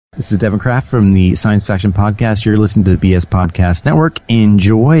This is Devin Kraft from the Science Faction Podcast. You're listening to the BS Podcast Network.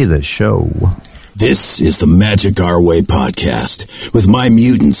 Enjoy the show. This is the Magic Our Way Podcast with my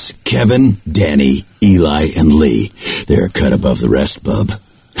mutants, Kevin, Danny, Eli, and Lee. They're cut above the rest, bub.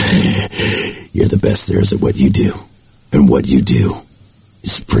 You're the best there is at what you do. And what you do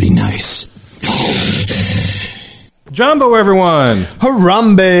is pretty nice. Jumbo, everyone.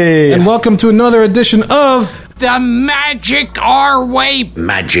 Harambe. And welcome to another edition of The Magic Our Way.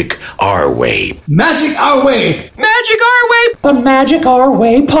 Magic Our Way. Magic Our Way. Magic Our Way. The Magic Our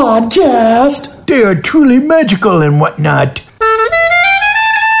Way Podcast. They are truly magical and whatnot.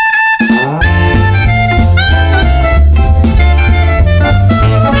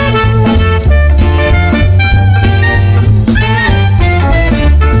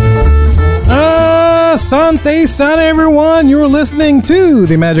 Asante Sana, everyone. You're listening to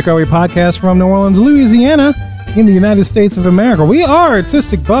the Magic Our Way Podcast from New Orleans, Louisiana, in the United States of America. We are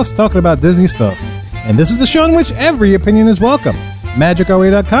artistic buffs talking about Disney stuff, and this is the show in which every opinion is welcome.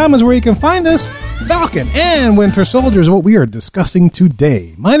 MagicOurWay.com is where you can find us. Falcon and Winter Soldier is what we are discussing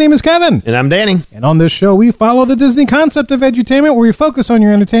today. My name is Kevin. And I'm Danny. And on this show, we follow the Disney concept of edutainment, where we focus on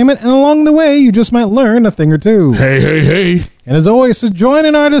your entertainment, and along the way, you just might learn a thing or two. Hey. And as always, to join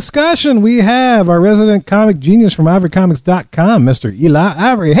in our discussion, we have our resident comic genius from IvoryComics.com, Mr. Eli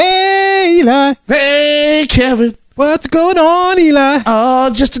Ivory. Hey, Eli. Hey, Kevin. What's going on, Eli?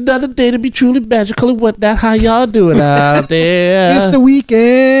 Oh, just another day to be truly magical and whatnot. How y'all doing out there? It's the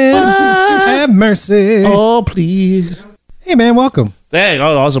weekend. Have mercy. Oh, please. Hey, man, welcome. Hey,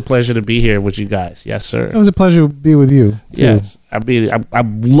 oh, it's a pleasure to be here with you guys. Yes, sir. It was a pleasure to be with you. Too. Yes. I mean,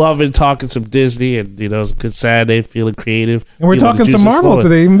 I'm loving talking some Disney, and, you know, it's a good Saturday, feeling creative. And we're talking some Marvel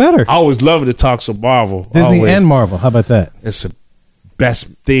today, even better. I always love to talk some Marvel. Disney always. And Marvel. How about that? It's the best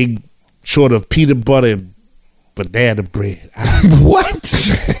thing short of peanut butter and banana bread. What?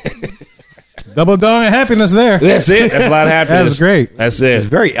 Double down and happiness there. That's it. That's a lot of happiness. That's great. That's It's it.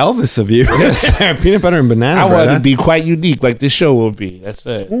 very Elvis of you. Peanut butter and banana I bread. want huh? to be quite unique, like this show will be. That's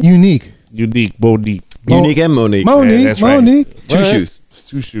it. Unique. Unique, Monique. Unique and Monique. Monique. that's right. Monique. Two shoes. It's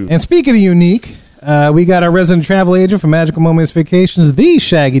two shoes. And speaking of unique, we got our resident travel agent from Magical Moments Vacations, the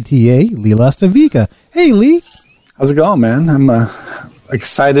Shaggy TA, Lee Lastavica. Hey, Lee. How's it going, man? I'm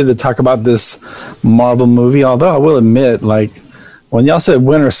excited to talk about this Marvel movie, although I will admit, like, when y'all said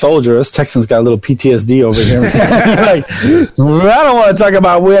Winter Soldier, us Texans got a little PTSD over here. Like, I don't want to talk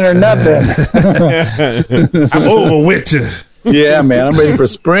about winter nothing. I'm over winter. Yeah, man, I'm ready for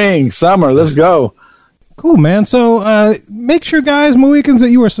spring, summer. Let's go. Cool, man. So make sure, guys, Mohicans, that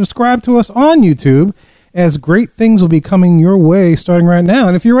you are subscribed to us on YouTube, as great things will be coming your way starting right now.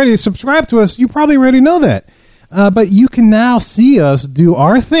 And if you're ready to subscribe to us, you probably already know that. But you can now see us do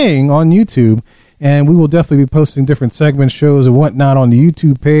our thing on YouTube, and we will definitely be posting different segments, shows, and whatnot on the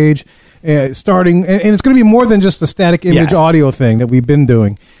YouTube page, starting, and it's going to be more than just the static image audio thing that we've been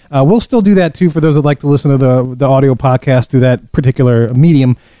doing. We'll still do that, too, for those that like to listen to the audio podcast through that particular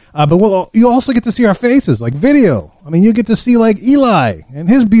medium. But you also get to see our faces, like video. I mean, you get to see, like, Eli and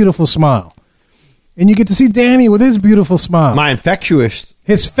his beautiful smile. And you get to see Danny with his beautiful smile. My infectious.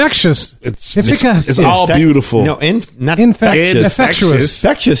 His infectious. It's all beautiful. No, not infectious.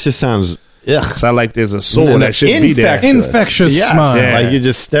 Infectious just sounds. Ugh. Sound like there's a soul that shouldn't be there. Infectious Yes. smile. Yeah. Like you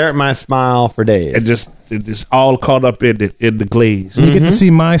just stare at my smile for days. And just all caught up in the glaze. You get to see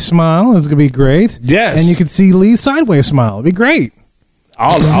my smile. It's going to be great. Yes. And you can see Lee's sideways smile. It'll be great.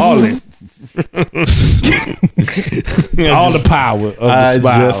 All it. All the power of the I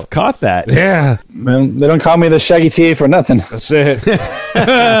smile. just caught that. Yeah. Man, they don't call me the Shaggy TA for nothing. That's it.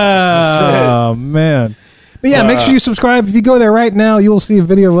 Oh, man. But yeah, make sure you subscribe. If you go there right now, you will see a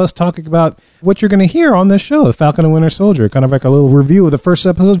video of us talking about what you're going to hear on this show, The Falcon and Winter Soldier, kind of like a little review of the first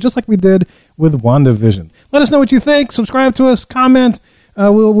episode, just like we did with WandaVision. Let us know what you think. Subscribe to us. Comment.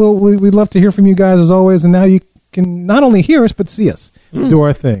 We'd love to hear from you guys as always. And now you can not only hear us, but see us do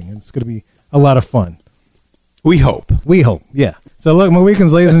our thing. It's going to be a lot of fun. We hope. We hope, yeah. So look, my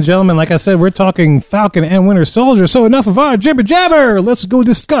weekends, ladies and gentlemen, like I said, we're talking Falcon and Winter Soldier. So enough of our jibber jabber. Let's go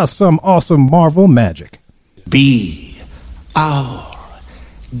discuss some awesome Marvel magic. Be our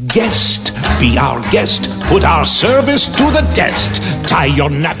guest. Be our guest. Put our service to the test. Tie your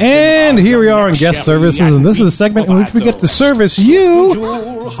napkin. And here we are in guest services, and this is a segment in which we get to service you,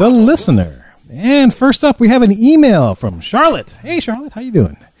 the listener. And first up, we have an email from Charlotte. Hey, Charlotte, how you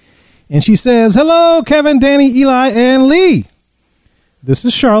doing? And she says, hello, Kevin, Danny, Eli, and Lee. This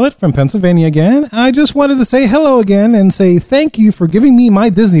is Charlotte from Pennsylvania again. I just wanted to say hello again and say thank you for giving me my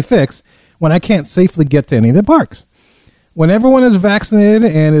Disney fix when I can't safely get to any of the parks. When everyone is vaccinated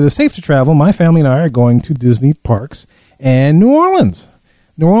and it is safe to travel, my family and I are going to Disney parks and New Orleans.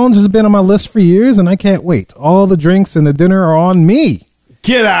 New Orleans has been on my list for years, and I can't wait. All the drinks and the dinner are on me.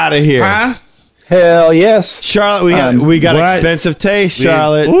 Get out of here. Huh? Hell yes. Charlotte, we got what? expensive taste,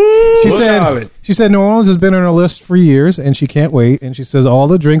 Charlotte. Ooh, She said New Orleans has been on her list for years, and she can't wait. And she says all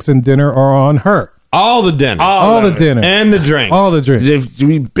the drinks and dinner are on her. All the dinner. All the dinner. And the drink. All the drinks. If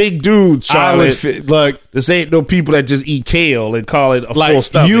we big dudes, I would Charlotte. look, This ain't no people that just eat kale and call it a full like,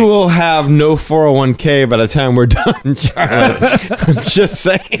 stomach. you will have no 401k by the time we're done, Charlotte. I'm just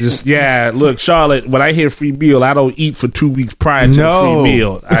saying. Yeah, look, Charlotte, when I hear free meal, I don't eat for 2 weeks prior to the free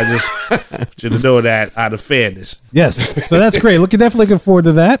meal. I just should know that out of fairness. Yes. So that's great. Definitely looking forward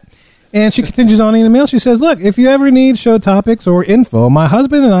to that. And she continues on in the mail. She says, look, if you ever need show topics or info, my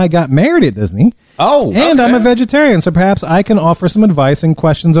husband and I got married at Disney. Oh, And okay. I'm a vegetarian, so perhaps I can offer some advice and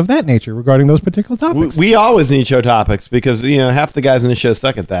questions of that nature regarding those particular topics. We always need show topics because, half the guys in the show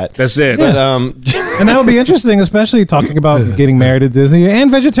suck at that. That's it. But, And that would be interesting, especially talking about getting married at Disney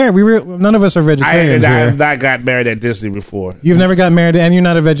and vegetarian. None of us are I vegetarians here. have not got married at Disney before. You've never got married and you're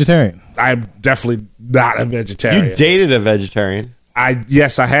not a vegetarian. I'm definitely not a vegetarian. you dated a vegetarian.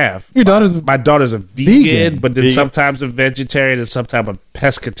 Yes, I have. Your daughter's My daughter's a vegan, Vegan. but then Vegan. sometimes a vegetarian and sometimes a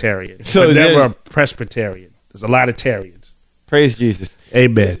pescatarian. So but never then- a Presbyterian. There's a lot of tarians. Praise Jesus.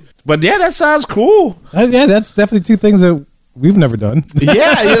 Amen. But yeah, that sounds cool. yeah, that's definitely two things that we've never done.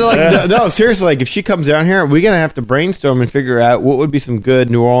 Yeah, no, seriously, like if she comes down here, we're gonna have to brainstorm and figure out what would be some good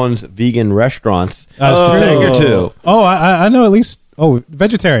New Orleans vegan restaurants That's to true. take her to. Oh, I know at least. Oh,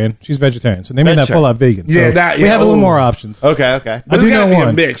 vegetarian. She's vegetarian, so they may not Vegetarian. full out vegan. So Yeah, we have a little oh. more options. Okay. But do it's got to know be a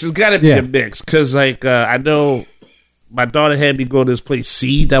one. mix. It's got to be Yeah. a mix because, I know my daughter had me go to this place,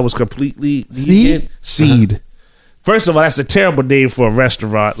 Seed, that was completely vegan. Seed. First of all, that's a terrible name for a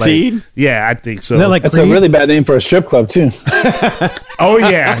restaurant. Seed? Yeah, I think so. Is that like That's a Creed? really bad name for a strip club, too. Oh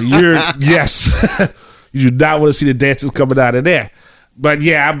yeah, yes. You do not want to see the dancers coming out of there. But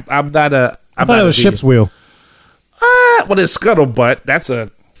yeah, I'm not a. I thought it was Ship's Wheel. Well, it's Scuttlebutt. That's a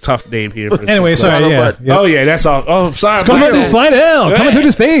tough name here. For Anyway, sorry. Yeah, yeah. Oh yeah, that's all. Oh, sorry. Come my on, bad. Slide L. Coming to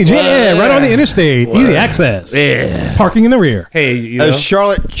the stage. Yeah, right on the interstate. Easy access. Yeah. Parking in the rear. Hey, you know, As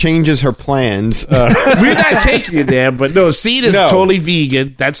Charlotte changes her plans, we're not taking you there, but no, Seed is No. totally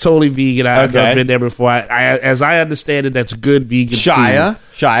vegan. That's totally vegan. I've Okay. been there before. I, as I understand it, that's good vegan Shia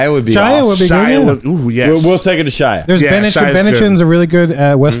would be Shia awesome. would be food. good. Shia Yeah. would- ooh, yes. We'll take her to Shia. There's Yeah, Benich. Shia's Benichin's good. a really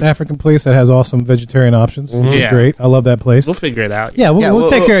good West African place that has awesome vegetarian options. Which is Yeah. great. I love that place. We'll figure it out. Yeah, we'll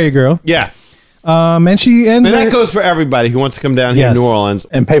take care of you, girl. Yeah. And she ends. And her- that goes for everybody who wants to come down here Yes. to New Orleans.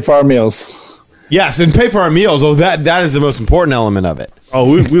 And pay for our meals. Yes, and pay for our meals. Oh, that is the most important element of it. Oh,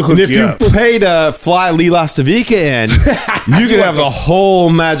 we'll hook And if you you up. pay to fly Lee Lastavica in, you could have the whole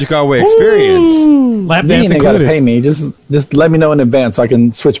Magic Our Way experience. lap You dance ain't got to included. pay me. Just let me know in advance so I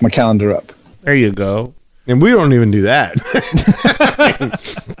can switch my calendar up. There you go. And we don't even do that.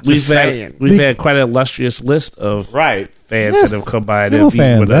 We've had quite an illustrious list of Right. fans Yes. that have come by and Civil have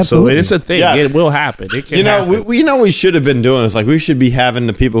eaten with fans, us. So absolutely. it's a thing. Yes. It will happen. It can You know, happen. we should have been doing is like we should be having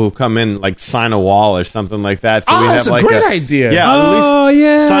the people who come in like sign a wall or something like that. So Oh, we that's have a like great idea. Yeah, Oh, at least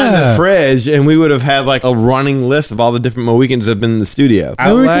yeah. sign the fridge, and we would have had like a running list of all the different Mohicans that have been in the studio. I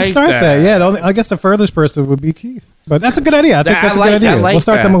Maybe we like can start that. Yeah, I guess the furthest person would be Keith. But that's a good idea. I think That- that's a I good like- idea. I like We'll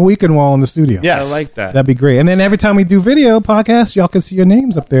start that. the Mohican wall in the studio. Yes. I like that. That'd be great. And then every time we do video podcasts, y'all can see your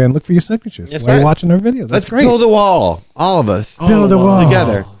names up there and look for your signatures That's while right. you're watching our videos. That's Let's great. build a wall, all of us. Build a wall.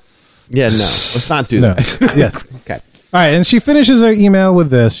 together. Yeah, no, let's not do No. that. Yes. Okay. All right, and she finishes her email with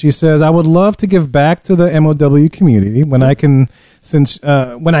this. She says, "I would love to give back to the MOW community when I can, since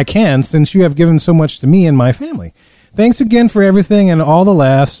you have given so much to me and my family. Thanks again for everything and all the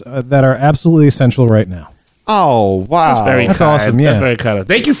laughs that are absolutely essential right now." Oh wow, That's very That's kind. awesome, yeah. That's very kind of.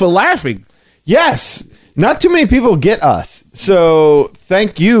 Thank you for laughing. yes. Not too many people get us, so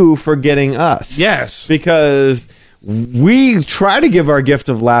thank you for getting us. Yes. because we try to give our gift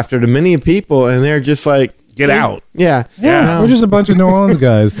of laughter to many people, and they're just like, Get out. Yeah, Yeah, we're just a bunch of New Orleans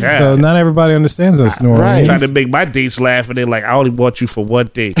guys, Yeah. so not everybody understands us, New Orleans. Right. Trying to make my dates laugh, and they're like, I only want you for one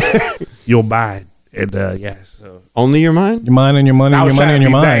date. You're mine. And so only your mind. Your mind and your money, I and was your money trying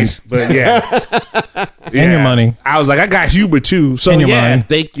and to your be mind. nice, but yeah. And your money. I was like, I got humor too. So And your yeah, mind.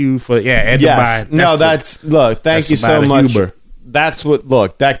 thank you for and your Yes. mind. No, the- that's look. Thank that's you the so amount of much. humor. That's what.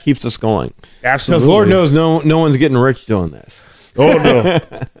 Look, that keeps us going. absolutely. Because Lord knows, no one's getting rich doing this. Oh no,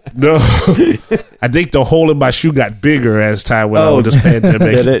 no! I think the hole in my shoe got bigger as time went on with this pandemic.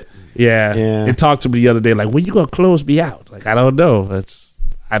 Did it? Yeah. Yeah. It talked to me the other day, like, when you gonna close me out? Like, I don't know.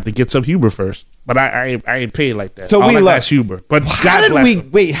 I have to get some humor first. But I ain't paid like that. So All we I got love is humor. But How God did bless we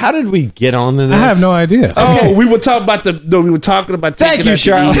him. wait? How did we get on to this? I have no idea. Oh, we were talking about we were talking about Thank taking you, her to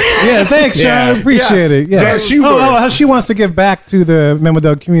Charlotte. eat. Yeah, thanks, Yeah. Sean. Appreciate Yes. it. Yeah. That's humor. how she wants to give back to the Memo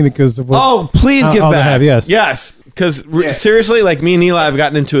Dog community because of what. Oh, please give all they back. have, yes. Yes. Because seriously, like me and Eli have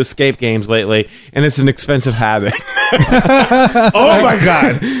gotten into escape games lately, and it's an expensive habit. Oh my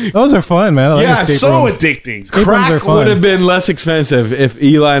God. Those are fun, man. I like Yeah, escape So rooms. addicting. Escape rooms are Crack fun. would have been less expensive if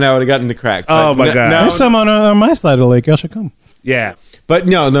Eli and I would have gotten to crack. Oh, But my God. There's some on my side of the lake. Y'all should come. Yeah. But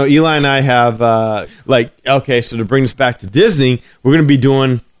no, Eli and I have okay. So to bring this back to Disney, we're going to be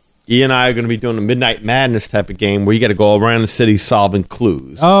doing. E and I are going to be doing a Midnight Madness type of game where you got to go around the city solving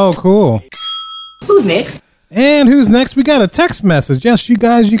clues. Oh, cool. Who's next? And who's next? We got a text message. Yes, you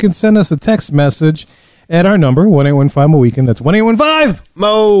guys, you can send us a text message at our number, 1-815-MO-WEEKEND. That's 1-815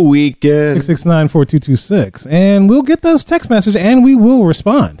 Mo Weekend. 669-4226. And we'll get those text messages and we will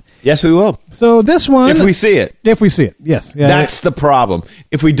respond. Yes, we will. So this one. If we see it. If we see it, yes. Yeah, That's the problem.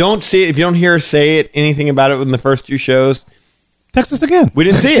 If we don't see it, if you don't hear us say it, anything about it in the first two shows, text us again. we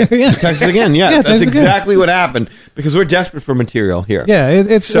didn't see it. Yeah. Text us again. Yeah, Yeah, text that's again. exactly what happened because we're desperate for material here. Yeah,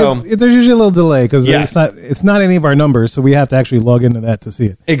 there's usually a little delay because Yes. it's not any of our numbers, so we have to actually log into that to see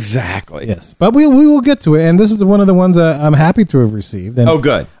it. Exactly. Yes, but we will get to it, and this is one of the ones I'm happy to have received. And Oh,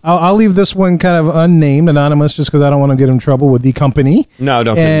 good. I'll leave this one kind of unnamed, anonymous, just because I don't want to get in trouble with the company. No,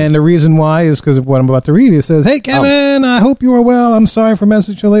 don't. And the reason why is because of what I'm about to read. It says, "Hey Kevin, I hope you are well. I'm sorry for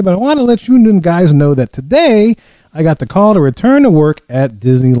messaging you late, but I want to let you guys know that today I got the call to return to work at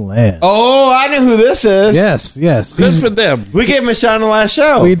Disneyland." Oh, I know who this is. Yes. Good He's- for them. We gave him a shot on the last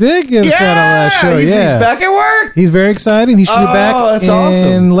show. We did get a shot on last show. he's Yeah, back at work. He's very excited. He should be Oh, back that's in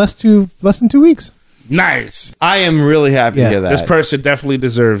awesome. less than 2 weeks. Nice. I am really happy Yeah. to hear that. This person definitely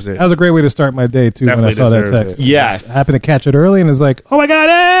deserves it. That was a great way to start my day too. Definitely when I saw that deserves text, it. Yes. I happened to catch it early, and it's like, oh my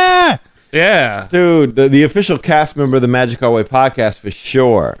god, Yeah. Dude, the official cast member of the Magic Our Way podcast for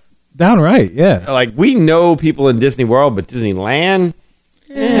sure. downright, yeah. Like, we know people in Disney World, but Disneyland,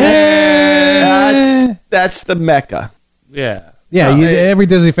 that's the Mecca. Yeah. Yeah, every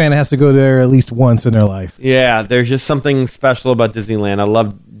Disney fan has to go there at least once in their life. Yeah, there's just something special about Disneyland. I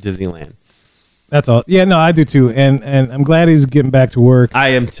love Disneyland. That's all. Yeah, no, I do too, and I'm glad he's getting back to work. I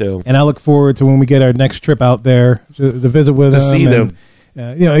am too. And I look forward to when we get our next trip out there to visit with To them, see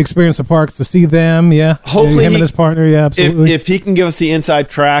and, experience the parks, to see them. Yeah, Hopefully him he- and his partner. Yeah, absolutely. If he can give us the inside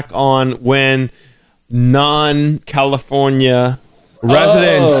track on when non-California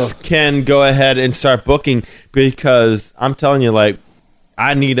residents can go ahead and start booking, because I'm telling you, like,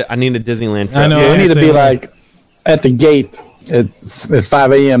 I need a Disneyland trip. I know. we need to be same. like at the gate at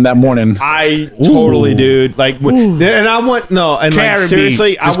 5 a.m. that morning. I totally, dude. Like, and I want like Carry me.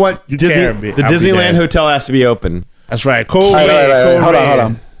 seriously, I Just- want you Disney. carry me. The I'll be Disneyland there. hotel has to be open. That's right. Cold All right, rain. Cold hold rain.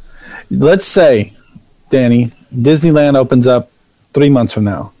 on. Let's say, Danny, Disneyland opens up 3 months from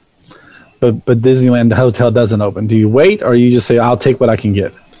now, but Disneyland the hotel doesn't open. Do you wait, or you just say, "I'll take what I can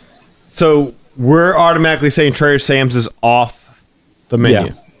get"? So we're automatically saying Trader Sam's is off the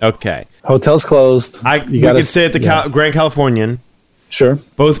menu. Yeah. Okay. Hotel's closed. We can stay at the Grand Californian. Sure.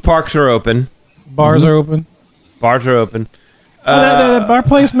 Both parks are open. Bars are open. Bars are open. The bar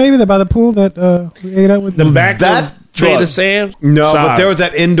place, maybe by the pool that we ate at with. The back That of Trader drug- Sam's? No, but Sorry. there was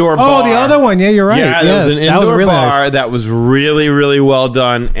that indoor bar. Oh, the other one. Yeah, you're right. Yeah, there was an Yes, that indoor really bar nice. that was really, really well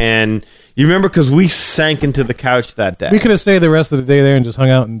done. And you remember, because we sank into the couch that day. We could have stayed the rest of the day there and just hung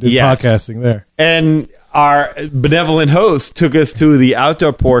out and did Yes. podcasting there. And our benevolent host took us to the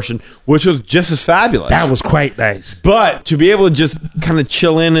outdoor portion, which was just as fabulous. That was quite nice. But to be able to just kind of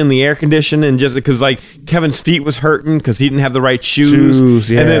chill in the air condition, and just because like Kevin's feet was hurting because he didn't have the right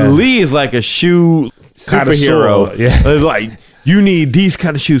shoes, Yeah. and then Lee is like a shoe superhero. Connoisseur, yeah. It's like, you need these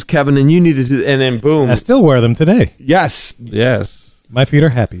kind of shoes, Kevin, and you need to do, and then boom, I still wear them today. yes, Yes. My feet are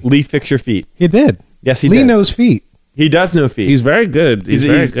happy. Lee fix your feet. He did. Yes, he Lee did. knows feet. He does know feet. He's very good. He's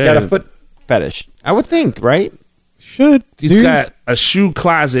very good. got a foot fetish. I would think, right? Should. He's Dude. got a shoe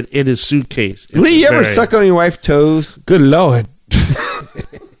closet in his suitcase. It's Lee, you ever very- suck on your wife's toes? Good Lord.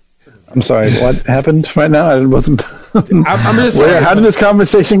 I'm sorry. What happened right now? I wasn't. I'm just saying. How did this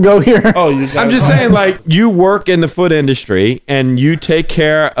conversation go here? Oh, you got I'm just saying, like, you work in the foot industry and you take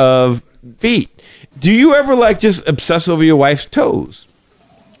care of feet. Do you ever like just obsess over your wife's toes?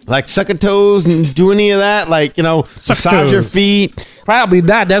 Like suck her toes and do any of that? Like, massage your toes. feet. Probably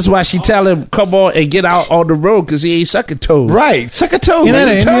not. That's why she tell him, come on and get out on the road because he ain't sucking toes. Right. Suck a toe. Isn't that,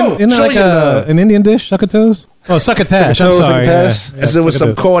 Let an her Indian, isn't that Show like your love. an Indian dish? Succotash? Oh, succotash. I'm Succotash, sorry. succotash. Yeah. And so with some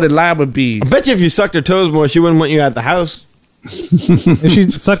succotash. corn and lima beans. I bet you if you sucked her toes more, she wouldn't want you at the house. If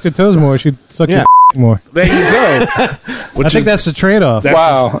she sucked her toes more, she'd suck your more. There you go. I think that's the trade-off.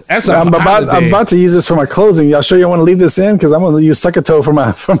 Wow. That's I'm about to use this for my closing. Y'all sure you want to leave this in? Because I'm going to use suck a toe for my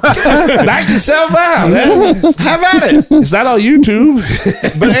knock yourself out. Man. Have at it. It's not on YouTube.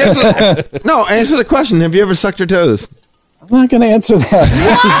 But answer the question. Have you ever sucked your toes? I'm not going to answer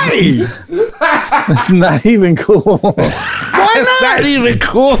that. Why? It's not even cool. It's not even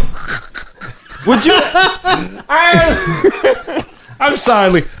cool. Would you? I'm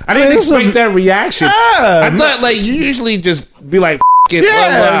sorry. I didn't expect that reaction. I thought like you usually just be like, F it.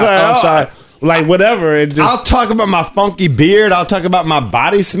 I'm sorry. Like whatever. And just I'll talk about my funky beard. I'll talk about my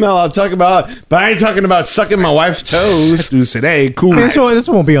body smell. I'll talk about, but I ain't talking about sucking my wife's toes. dude said, "Hey, cool." This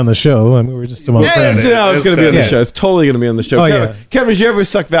won't be on the show. I mean, we're just among friends. It's going to be on the show. It's totally going to be on the show. Oh, Kevin, yeah. Kevin, did you ever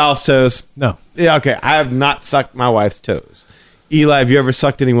suck Val's toes? No. Yeah, okay. I have not sucked my wife's toes. Eli, have you ever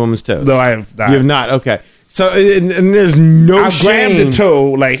sucked any woman's toes? No, I have not. You have not. Okay. So and there's no I've shame. grabbed the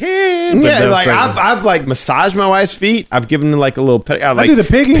toe, like, hey, but Yeah, no like second. I've like massaged my wife's feet. I've given them like a little like do the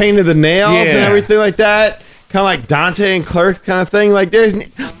piggy. painted the nails and Yeah. everything like that. Kind of like Dante and Clerk kind of thing. Like there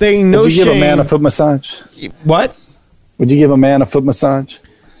ain't no Would you shame. give a man a foot massage? What? Would you give a man a foot massage?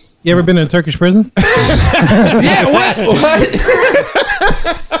 You ever been in a Turkish prison? yeah, what?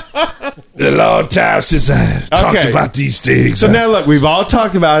 A long time since I talked Okay. about these things. So now look, we've all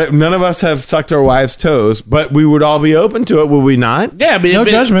talked about it. None of us have sucked our wives' toes, but we would all be open to it, would we not? yeah, but No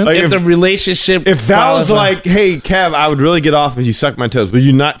judgment. If Like, the relationship, If Val was follows- like, "Hey, Kev, I would really get off if you suck my toes," would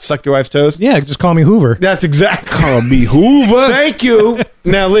you not suck your wife's toes? Yeah, just call me Hoover. That's exactly. call me Hoover. Thank you.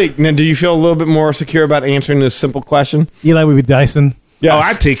 Now, Lee, do you feel a little bit more secure about answering this simple question? Eli would be Dyson. Yes. Oh,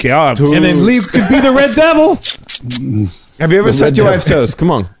 I take care of it. And then Lee could be the Red Devil. Have you ever sucked your Devil. wife's toes? Come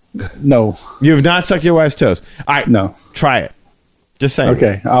on. No. You have not sucked your wife's toes. All right. No. Try it. Just saying.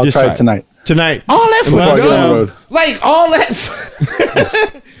 Okay, I'll Just try it tonight. Tonight. all that for Before I get on the no. road. Like all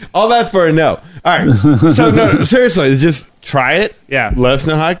that. All that for a no. All right. So, no, seriously, just try it. Yeah. Let us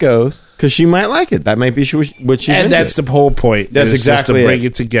know how it goes because she might like it. That might be what she's And into. that's the whole point. That's It's just to exactly bring it.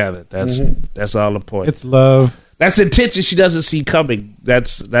 it together. That's all the point. It's love. That's intention she doesn't see coming.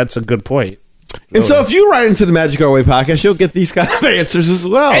 That's a good point. And so if you write into the Magic Our Way podcast, you'll get these kind of answers as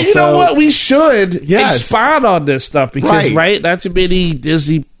well. And you know what? We should Yes. expound on this stuff because, Right. not too many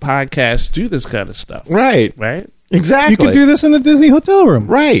Disney podcasts do this kind of stuff. Right. Right? Exactly. You could do this in a Disney hotel room.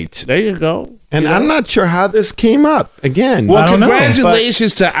 Right. There you go. And I'm not sure how this came up. Again. Well, I don't know,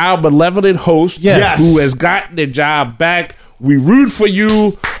 congratulations to our malevolent host Yes. who has gotten their job back. We root for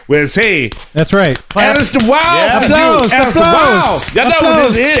you. Whereas, hey, That's right. Alice the Wild. Yeah. for Applause, you. Alice the applause, Wild. Y'all know what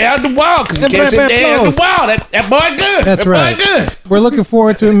applause. this is. Alice the Wild. Because you Applause, can't sit there. Alice the applause. Wild. That boy good. That's that right. Boy good. We're looking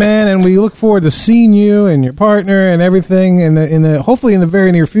forward to it, man, and we look forward to seeing you and your partner and everything in the hopefully in the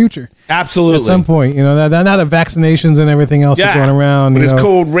very near future. Absolutely. At some point, you know, now that vaccinations and everything else are going around, But you it's know,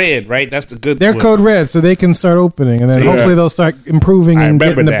 code red, right? That's the good they're one. code red, so they can start opening, and then See, hopefully they'll start improving I and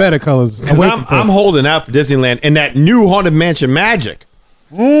remember getting the that. better colors. 'Cause away I'm from holding out for Disneyland and that new Haunted Mansion Magic.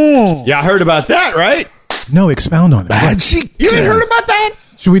 Yeah, I heard about that, right? no, expound on it. Magic. You ain't heard about that?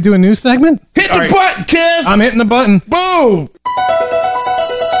 Should we do a new segment? Hit the button, Kev. I'm hitting the button. Boom.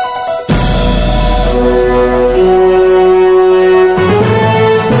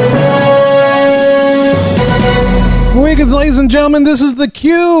 Awakens, ladies and gentlemen, this is the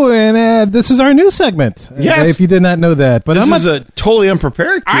Q, and this is our new segment. Yes. If you did not know that, but This I'm is a totally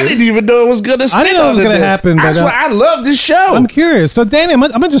unprepared. I Q. didn't even know it was going to I didn't know it was gonna happen, That's but, why I love this show. I'm curious. So, Danny, I'm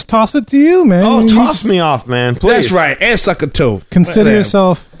gonna just toss it to you, man. Oh, You toss just me off, man. Please. That's right. And suck a toe. Consider Whatever.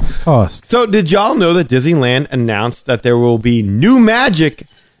 yourself tossed. So, did y'all know that Disneyland announced that there will be new magic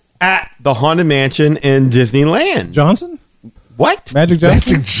at the Haunted Mansion in Disneyland? Johnson? What? Magic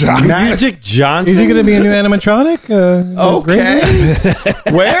Johnson? Magic Johnson? Is he going to be a new animatronic?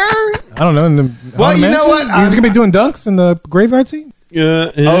 Okay. Where? I don't know. In the Well, Haunted you know Mansion? what? He's going to be doing dunks in the graveyard scene?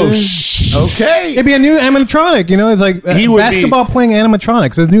 Okay. It'd be a new animatronic. You know, it's like He would basketball playing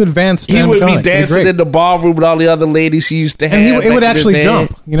animatronics. It's new advanced He would be animatronics. It'd dancing great. in the ballroom with all the other ladies he used to have. And it back would in the actually day.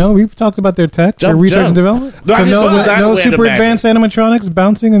 jump. You know, we've talked about their tech, their Jump, research jump. and development. No, I so didn't know no that. super advanced animatronics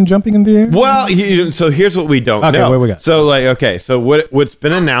bouncing and jumping in the air. Well, so here's what we don't Okay, know. what we got? So, so what's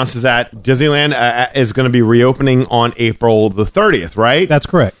been announced is that Disneyland is going to be reopening on April the 30th, right? That's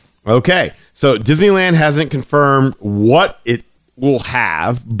correct. Okay. So Disneyland hasn't confirmed what it will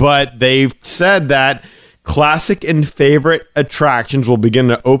have, but they've said that classic and favorite attractions will begin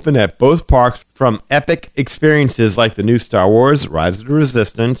to open at both parks, from epic experiences like the new Star Wars Rise of the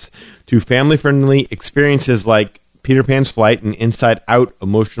Resistance to family-friendly experiences like Peter Pan's Flight and Inside Out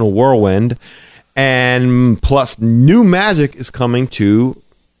Emotional Whirlwind. And plus, new magic is coming to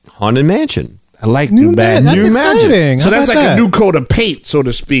Haunted Mansion. I like new magic. That's New magic. exciting. So How that's about like that? a new coat of paint, so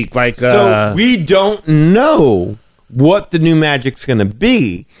to speak. Like So we don't know what the new magic's going to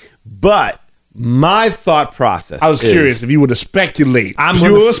be, but my thought process. I was is, curious if you were to speculate. I'm Pure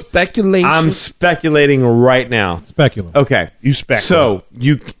gonna- speculation. I'm speculating right now. Speculum. Okay, You speculate. So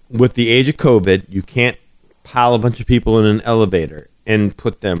you, with the age of COVID, you can't pile a bunch of people in an elevator and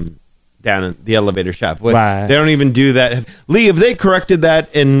put them down in the elevator shaft. Right. They don't even do that. Lee, have they corrected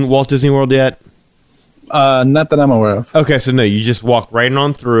that in Walt Disney World yet? Not that I'm aware of. Okay, so no, you just walk right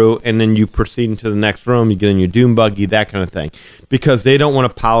on through, and then you proceed into the next room. You get in your doom buggy, that kind of thing, because they don't want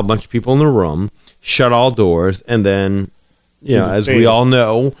to pile a bunch of people in the room, shut all doors, and then, as we all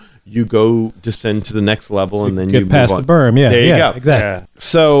know, you go descend to the next level, and then Get you past move the on. berm. Yeah, there you yeah, go. Exactly.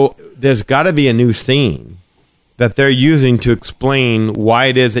 So there's got to be a new scene that they're using to explain why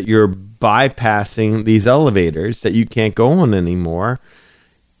it is that you're bypassing these elevators that you can't go on anymore.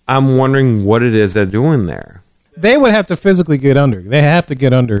 I'm wondering what it is they're doing there. They would have to physically get under. They have to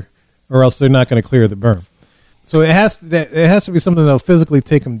get under, or else they're not going to clear the berm. So it has to be something that'll physically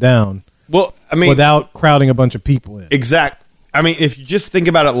take them down Well, I mean, without crowding a bunch of people in. exact. I mean, if you just think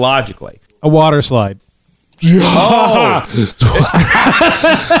about it logically. A water slide.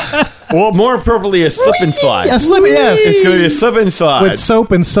 Well, more appropriately, a slip and slide. Yeah, slip. Yes, It's going to be a slip and slide. with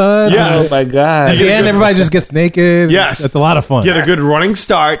soap and suds. Yes. oh my god! And everybody just gets naked. Yes. It's a lot of fun. Get a good running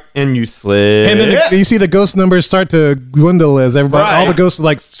start, and you slip. And then you see the ghost numbers start to dwindle as everybody, Right. all the ghosts are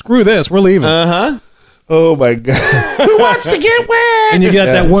like, screw this, we're leaving. Uh-huh. Oh my god! Who wants to get wet? And you got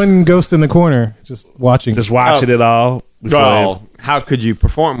that one ghost in the corner just watching. Just watching it all. before Well, how could you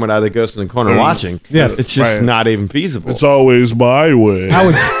perform without a ghost in the corner watching? Yes. It's just Right. not even feasible. It's always my way. I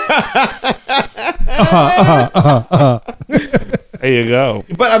would, There you go.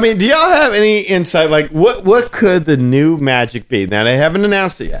 But I mean, do y'all have any insight? Like, what could the new magic be? Now they haven't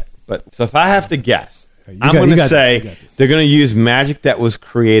announced it yet, but so if I have to guess, I'm going to say they're going to use magic that was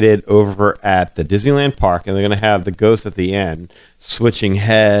created over at the Disneyland park, and they're going to have the ghost at the end switching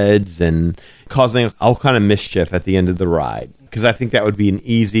heads and causing all kind of mischief at the end of the ride. Because I think that would be an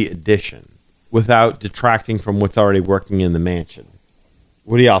easy addition without detracting from what's already working in the mansion.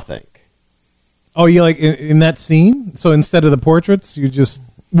 What do y'all think? oh, you like in that scene? So instead of the portraits, you just.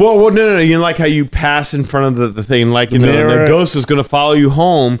 Well, no. You know, like how you pass in front of the thing, like, you know, mirror. the ghost is going to follow you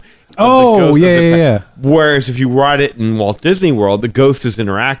home. Oh, The ghost yeah, is- yeah. Whereas if you ride it in Walt Disney World, the ghost is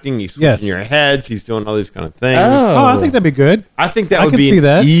interacting. He's switching Yes. your heads. He's doing all these kind of things. Oh, I think that'd be good. I think that I would can be see an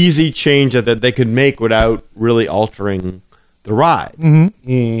that. easy change that they could make without really altering the ride.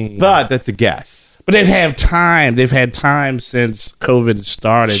 Mm-hmm. But that's a guess. But they've had time. They've had time since COVID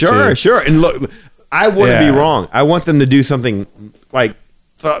started. Sure. And look, I want to be Yeah. wrong. I want them to do something like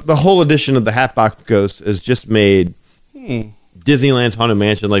the whole edition of the Hatbox Ghost is just made Disneyland's Haunted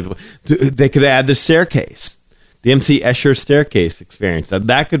Mansion. Like, they could add the staircase, the MC Escher staircase experience.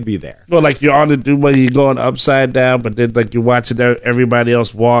 That could be there. Well, like you're on the do where you're going upside down, but then like you're watching everybody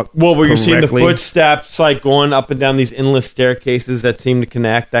else walk. Well, where you're seeing the correctly. footsteps like going up and down these endless staircases that seem to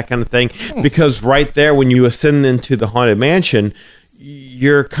connect, that kind of thing. Because right there, when you ascend into the Haunted Mansion,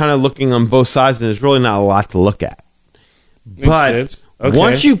 you're kind of looking on both sides, and there's really not a lot to look at. Makes But sense. Okay.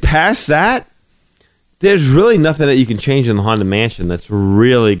 once you pass that, there's really nothing that you can change in the Haunted Mansion that's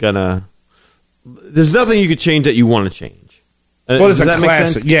really gonna. There's nothing you could change that you want to change. Well, it's Does a that make classic.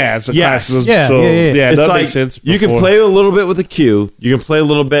 sense? Yeah, it's a Yes. classic. Yeah, so, yeah. It's that like makes sense. you can before. play a little bit with the queue. You can play a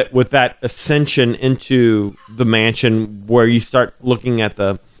little bit with that ascension into the mansion where you start looking at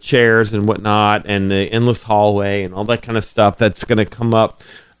the chairs and whatnot and the endless hallway and all that kind of stuff that's going to come up.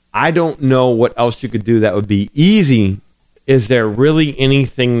 I don't know what else you could do that would be easy. Is there really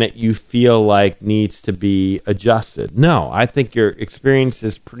anything that you feel like needs to be adjusted? No, I think your experience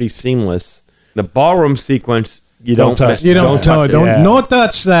is pretty seamless. The ballroom sequence, you Don't don't touch- You don't, touch it. yeah. no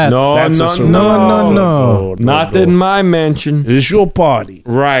touch that. No, That's a surrender. No. Not in my mansion. It's your party.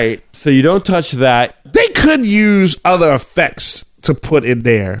 Right. So you don't touch that. They could use other effects to put in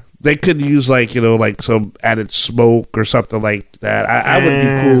there. They could use like some added smoke or something like that. I would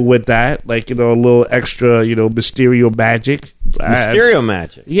be cool with that. Like, a little extra, Mysterio magic. Mysterio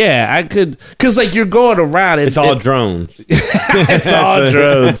magic. Yeah, I could, because like you're going around. It's all drones. It's all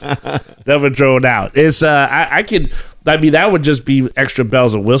drones. Never drone out. It's I could. I mean, that would just be extra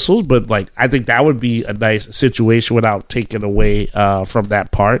bells and whistles, but like I think that would be a nice situation without taking away from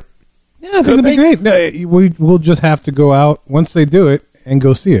that part. Yeah, I think that'd be great. No, we'll just have to go out once they do it and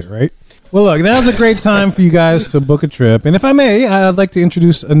go see it, right? Well, look, now's a great time for you guys to book a trip. And if I may, I'd like to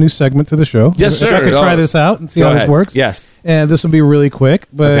introduce a new segment to the show. Yes, If sir. I could try Go- this out and see Go how ahead. this works. Yes. And this will be really quick.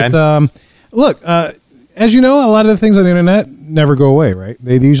 But Okay. look, as you know, a lot of the things on the internet never go away, right?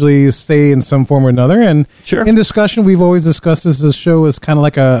 They usually stay in some form or another. And Sure. in discussion, we've always discussed this show as kind of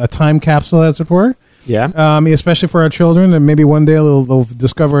like a time capsule, as it were. Yeah. Especially for our children, and maybe one day they'll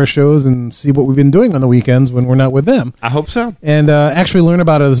discover our shows and see what we've been doing on the weekends when we're not with them, I hope so. and actually learn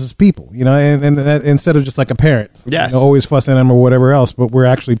about us as people, you know, and instead of just like a parent, Yes. you know, always fussing at them or whatever else. But we're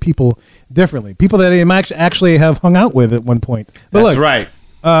actually people differently, people that they might actually have hung out with at one point. But That's look, right.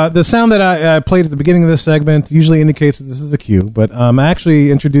 the sound that I played at the beginning of this segment usually indicates that this is a cue, but I'm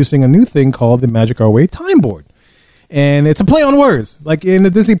actually introducing a new thing called the Magic Our Way Time Board. And it's a play on words. Like in the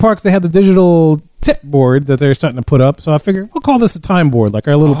Disney parks, they have the digital tip board that they're starting to put up. So I figured we'll call this a time board, like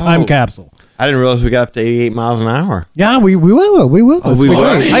our little time capsule. I didn't realize we got up to 88 miles an hour. Yeah, we will. We will. Oh, It's we great.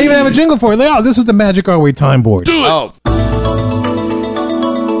 will? I even have a jingle for it. Like, oh, this is the Magic Our Way Time Board. Oh,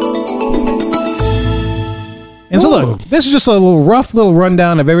 And so look, this is just a rough little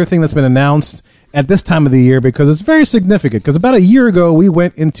rundown of everything that's been announced at this time of the year because it's very significant. Because about a year ago, we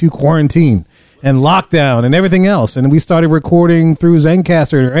went into quarantine and lockdown and everything else. And we started recording through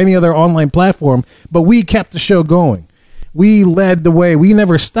Zencastr or any other online platform, but we kept the show going. We led the way. We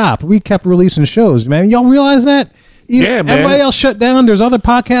never stopped. We kept releasing shows, man. Y'all realize that? Yeah, man. Everybody else shut down. There's other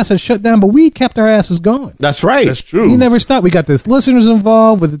podcasts that shut down, but we kept our asses going. that's right. That's true. We never stopped. We got this listeners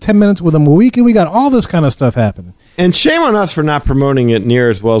involved with the 10 minutes with them a week, and we got all this kind of stuff happening. And shame on us for not promoting it near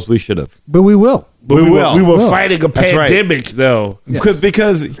as well as we should have. But we will. But We we will. were Will. fighting a That's right. pandemic, though.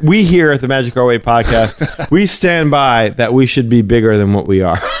 Because we here at the Magic Our Way podcast, we stand by that we should be bigger than what we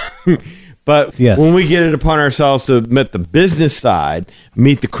are. But Yes. when we get it upon ourselves to meet the business side,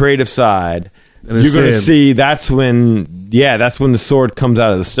 meet the creative side, you're going to Understand. see that's when the sword comes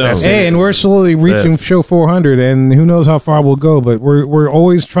out of the stone. That's Hey, and we're slowly reaching show 400, and who knows how far we'll go, but we're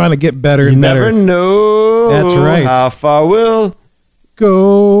always trying to get better You and never better. know That's right. how far we'll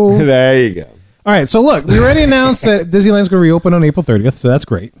Go. There you go. All right, so look, we already announced that Disneyland's going to reopen on April 30th, so that's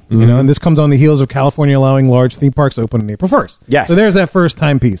great. You know, and this comes on the heels of California allowing large theme parks to open on April 1st. Yes. So there's that first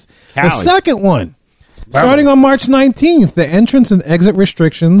timepiece. The Cali. second one, starting on March 19th, the entrance and exit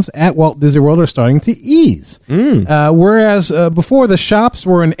restrictions at Walt Disney World are starting to ease. Whereas before the shops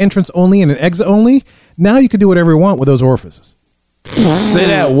were an entrance only and an exit only, now you can do whatever you want with those orifices. Say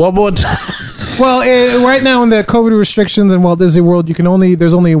that one more time. Well, right now in the COVID restrictions in Walt Disney World,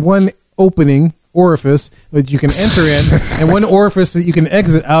 there's only one opening orifice that you can enter in, and one orifice that you can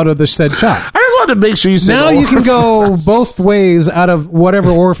exit out of the said shop. I just wanted to make sure you said Now you can orifice. go both ways out of whatever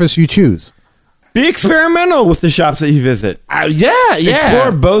orifice you choose. Be experimental with the shops that you visit. Yeah.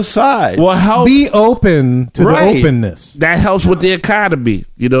 Explore both sides. Well, help. Be open to Right. the openness. That helps with the economy.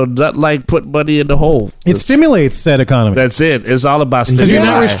 You know, not like put money in the hole. It stimulates said economy. That's it. It's all about Because stimuli.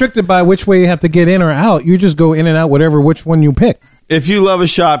 you're not restricted by which way you have to get in or out. You just go in and out, which one you pick. If you love a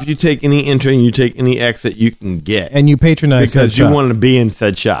shop, you take any entry and you take any exit you can get. And you patronize because said you shop. want to be in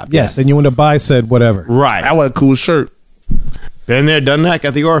said shop. Yes, and you want to buy said whatever. Right. I want a cool shirt. Been there, done that,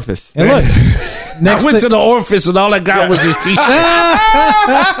 got the orifice. And look, I next went thi- to the orifice and all I got was his t-shirt.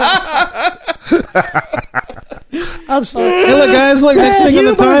 I'm sorry. Hey, look, guys, look, next thing on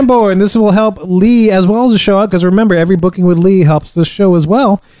the time board, and this will help Lee as well as the show out, because remember, every booking with Lee helps the show as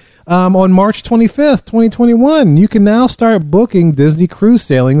well. On March 25th, 2021, you can now start booking Disney cruise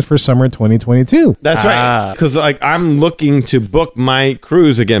sailings for summer 2022. That's right. Because I'm looking to book my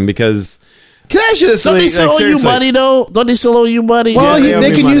cruise again because can I ask you this? Don't they like, still owe you seriously? money, though? Don't they still owe you money? Well, they owe they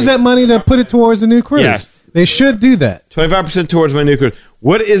me can money. use that money to put it towards the new cruise. Yes. They should do that. 25% towards my new cruise.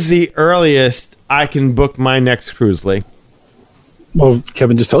 What is the earliest I can book my next cruise, Lee? Well,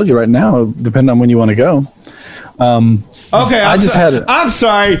 Kevin just told you right now, depending on when you want to go. Okay, I just had it. I'm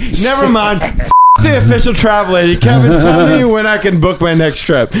sorry. Never mind. The official travel agent, Kevin, tell me when I can book my next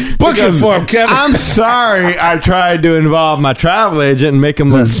trip. Book it Because for him, Kevin. I'm sorry I tried to involve my travel agent and make him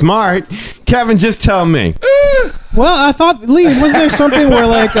look smart. Kevin, just tell me. Well, I thought, Lee, wasn't there something where,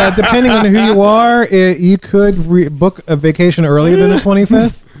 like, depending on who you are, you could book a vacation earlier than the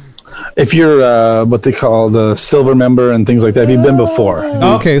 25th? If you're what they call the silver member and things like that, if you've been before.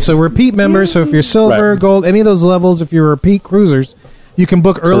 Okay, so repeat members. So if you're silver, Right. gold, any of those levels, if you're repeat cruisers, you can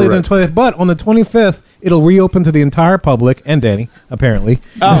book earlier than the 20th. But on the 25th, it'll reopen to the entire public and Danny, apparently.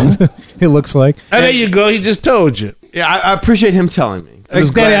 Oh. It looks like. And there you go. He just told you. Yeah, I appreciate him telling me. I'm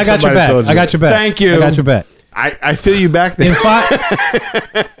just Danny, glad I got your somebody back. told you. I got your back. Thank you. I got your back. I feel you back In there.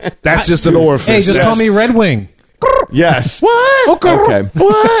 5, That's just an orifice. hey, just call me Red Wing. Yes. What? Okay.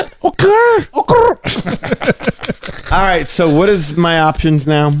 What? Okay. All right. So what is my options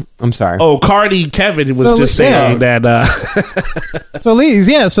now? I'm sorry. Oh, Cardi Kevin was So, just yeah. saying that. So, Lee,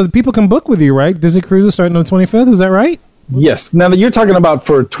 yeah, so the people can book with you, right? Disney Cruises starting on the 25th. Is that right? Yes. Now that you're talking about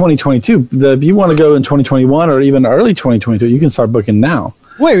for 2022, if you want to go in 2021 or even early 2022, you can start booking now.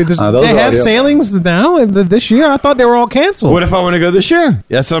 Wait, those they are have already up. sailings now this year? I thought they were all canceled. What if I want to go this year?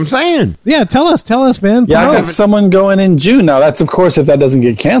 That's what I'm saying. Yeah, tell us, man. Yeah, I Promote. got someone going in June now. That's of course if that doesn't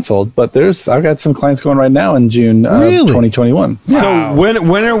get canceled. But I've got some clients going right now in June Really? 2021. So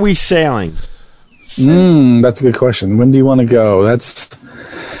when are we sailing? That's a good question. When do you want to go?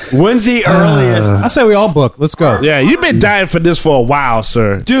 When's the earliest? I say we all book. Let's go. Yeah, you've been dying for this for a while,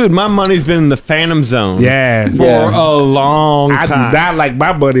 sir. Dude, my money's been in the Phantom Zone. Yeah. For Yeah. a long I time. do not like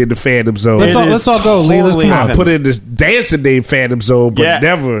my money in the Phantom Zone. Let's all go, Lee. Let's totally come on. I put in this dancing named Phantom Zone, but Yeah.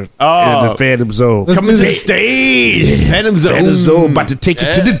 never in Oh. the Phantom Zone. Let's Coming do to the this. stage. Phantom Zone. Phantom Zone about to take you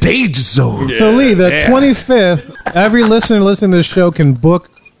to the danger zone. So Lee, the Yeah. 25th, every listener listening to this show can book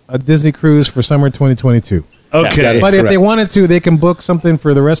a Disney cruise for summer 2022. Okay. that is But if they correct. wanted to, they can book something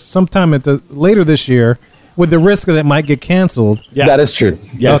for the rest sometime later this year, with the risk that it might get canceled. Yeah. That is true.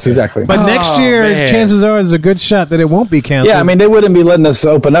 Yes, exactly. But next year, man. chances are there's a good shot that it won't be canceled. Yeah, I mean, they wouldn't be letting us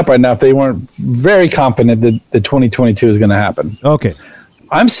open up right now if they weren't very confident that the 2022 is going to happen. Okay.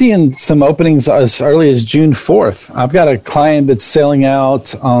 I'm seeing some openings as early as June 4th. I've got a client that's sailing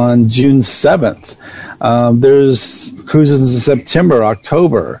out on June 7th. There's cruises in September,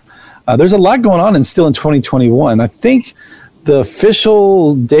 October. There's a lot going on still in 2021. I think the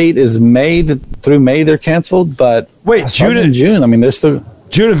official date is May. Through May, they're canceled. But Wait, starting June- in June. I mean, they're still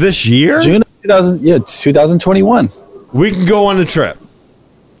June of this year? June of 2021. We can go on a trip.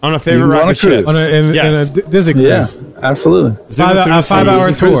 On a favorite You can go on a rocket ship. cruise. In a Yes. Disney cruise. Yeah, absolutely. A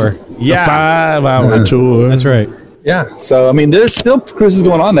 5-hour tour. Yeah. 5-hour tour. That's right. Yeah. So, I mean, there's still cruises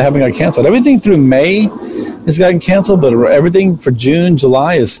going on that haven't got canceled. Everything through May has gotten canceled, but everything for June,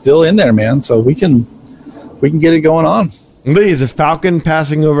 July is still in there, man. So we can get it going on. Lee, is a Falcon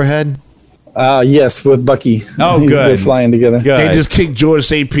passing overhead? Yes, with Bucky. Oh, They're good. flying together. Good. They just kicked George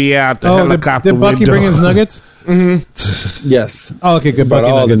St. Pierre out the Oh, helicopter did Bucky window. bring his nuggets? Yes. Oh, okay, good. Brought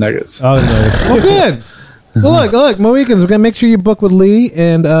Bucky all the nuggets. nuggets. All the nuggets. Well, good. Well, look, Mohicans, we're going to make sure you book with Lee.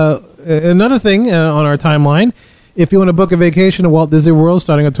 And another thing on our timeline, if you want to book a vacation to Walt Disney World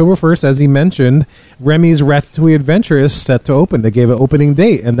starting October 1st, as he mentioned, Remy's Ratatouille Adventure is set to open. They gave an opening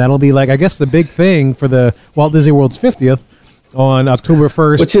date, and that'll be like, I guess, the big thing for the Walt Disney World's 50th on October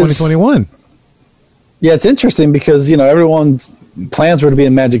 1st, Which is- 2021. Yeah, it's interesting because, everyone's plans were to be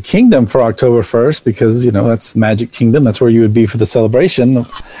in Magic Kingdom for October 1st because, that's Magic Kingdom. That's where you would be for the celebration.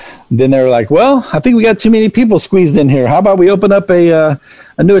 Then they were like, well, I think we got too many people squeezed in here. How about we open up a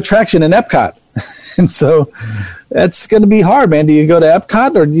new attraction in Epcot? And so that's going to be hard, man. Do you go to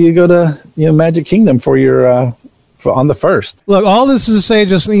Epcot or do you go to Magic Kingdom for your on the 1st? Look, all this is to say,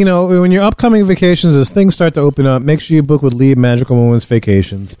 just, when your upcoming vacations, as things start to open up, make sure you book with Lee Magical Moments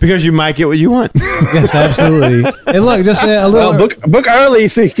Vacations. Because you might get what you want. Yes, absolutely. And look, just a little... Well, book early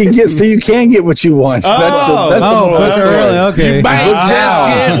so you can get what you want. That's the Oh, moral book story. early. Okay. Might just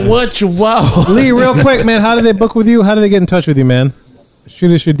get what you want. Lee, real quick, man, how do they book with you? How do they get in touch with you, man?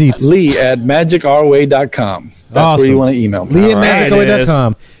 Shoot us your deets. Lee at magicourway.com. That's Awesome. where you want to email me. Lee at Right.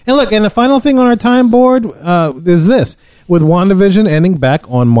 magicaway.com. And look, and the final thing on our time board is this. With WandaVision ending back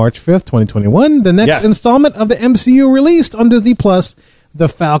on March 5th, 2021, the next Yes. installment of the MCU released on Disney Plus, The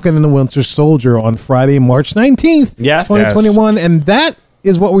Falcon and the Winter Soldier, on Friday, March 19th, Yes. 2021. And that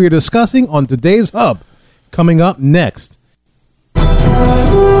is what we are discussing on today's Hub. Coming up next.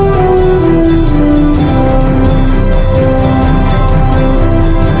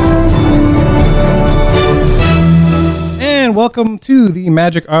 And welcome to the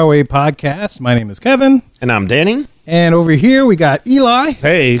Magic Our Way podcast. My name is Kevin. And I'm Danny. And over here we got Eli.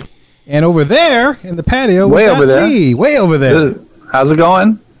 Hey, And over there in the patio, we Way got over there. Lee. Way over there. How's it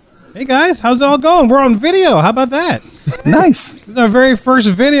going? Hey guys, how's it all going? We're on video. How about that? Nice. This is our very first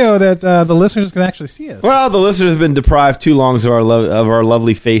video that the listeners can actually see us. Well, the listeners have been deprived too long of our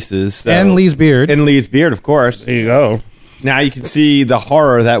lovely faces. So. And Lee's beard. And Lee's beard, of course. there you go. Now you can see the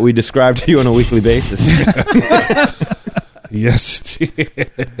horror that we describe to you on a weekly basis. Yes.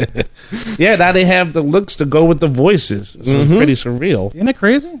 Yeah, now they have the looks to go with the voices. This is pretty surreal. Isn't it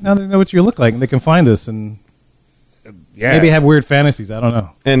crazy? Now they know what you look like and they can find us and Yeah. maybe have weird fantasies. I don't know.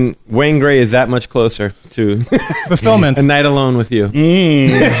 And Wayne Gray is that much closer to Fulfillment. a night alone with you.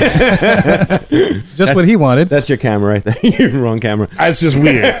 Just what he wanted. That's your camera right there. You're wrong camera. It's just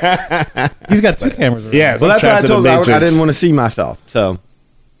weird. He's got two cameras. Around. Yeah. Well, that's why I trapped in told the you I Matrix. didn't want to see myself. So,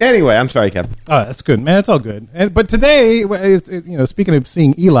 anyway, I'm sorry, Kevin. Oh, that's good, man. It's all good. But today, speaking of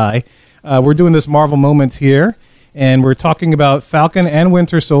seeing Eli, we're doing this Marvel moment here, and we're talking about Falcon and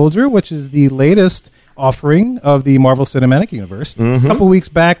Winter Soldier, which is the latest offering of the Marvel Cinematic Universe. A couple weeks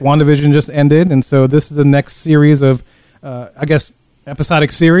back, WandaVision just ended, and so this is the next series of I guess,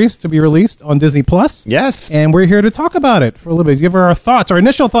 episodic series to be released on Disney Plus. Yes. And we're here to talk about it for a little bit. Give our thoughts, our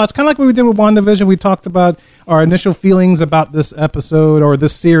initial thoughts, kind of like what we did with WandaVision. We talked about our initial feelings about this episode or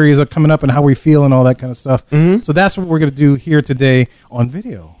this series are coming up and how we feel and all that kind of stuff. So that's what we're going to do here today on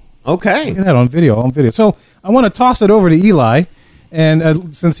video. Okay. Look at that on video. So I want to toss it over to Eli.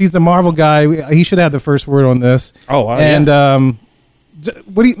 And since he's the Marvel guy, he should have the first word on this. Oh, wow, and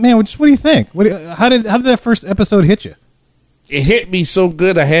what do you think? How did that first episode hit you? It hit me so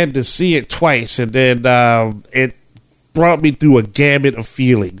good I had to see it twice, and then it brought me through a gamut of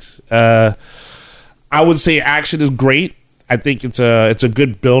feelings. I would say action is great. I think it's a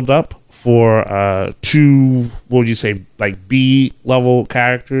good build up for two, what would you say, like B level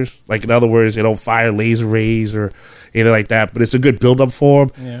characters. Like, in other words, they don't fire laser rays or anything like that, but it's a good build up for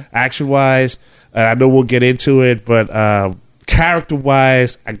them, action wise. I know we'll get into it, but character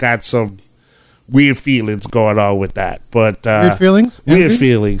wise, I got some weird feelings going on with that. But weird feelings? Weird Envy?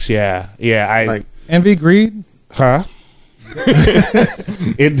 feelings, yeah. Like envy, greed, Huh?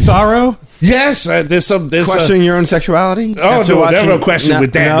 sorrow. Yes, there's questioning your own sexuality. Oh after no, watching- never a question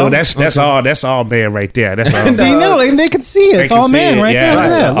with that. No, that's Okay. That's all man right there. That's all. See, no, they can see it. They It's can all see man it, right yeah. there.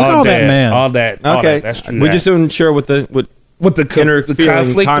 Look at that. Look at all that man. All that. Okay, That's true. we just weren't sure what the inner the feeling,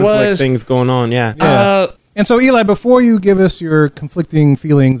 conflict was. things going on. Yeah. And so, Eli, before you give us your conflicting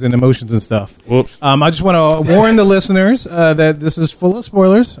feelings and emotions and stuff, Whoops. I just want to warn the listeners that this is full of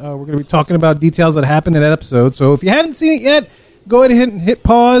spoilers. We're going to be talking about details that happened in that episode. So if you haven't seen it yet, go ahead and hit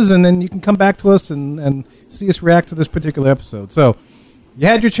pause, and then you can come back to us and see us react to this particular episode. So you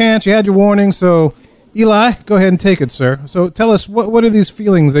had your chance, you had your warning. So, Eli, go ahead and take it, sir. So tell us, what are these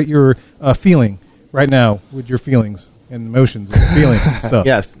feelings that you're feeling right now with your feelings and emotions and feelings and stuff?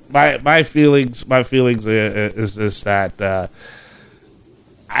 Yes. My feelings is this, that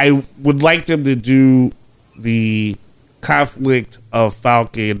I would like them to do the conflict of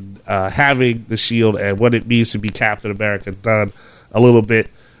Falcon having the shield and what it means to be Captain America done a little bit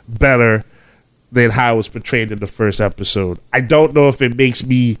better than how it was portrayed in the first episode. I don't know if it makes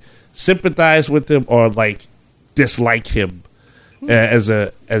me sympathize with him or like dislike him as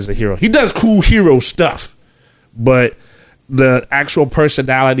a hero. He does cool hero stuff, but the actual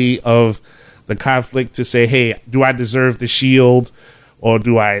personality of the conflict to say, hey, do I deserve the shield or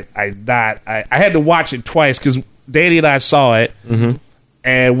do I not? I had to watch it twice because Danny and I saw it,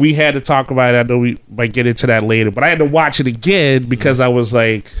 and we had to talk about it. I know we might get into that later, but I had to watch it again because I was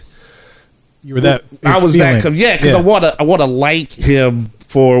like, You were that. I was feeling. that, because I want to like him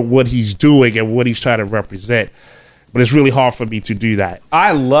for what he's doing and what he's trying to represent. But it's really hard for me to do that.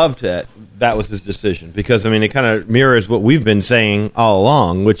 I loved it. That was his decision because, I mean, it kind of mirrors what we've been saying all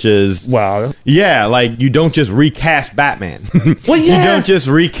along, which is, Well, yeah, like you don't just recast Batman. Well, yeah. You don't just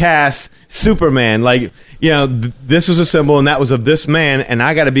recast Superman. Like, you know, this was a symbol and that was of this man, and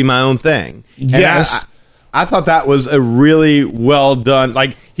I got to be my own thing. And Yes. I thought that was a really well done.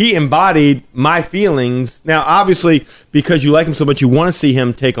 Like, he embodied my feelings. Now, obviously, because you like him so much, you want to see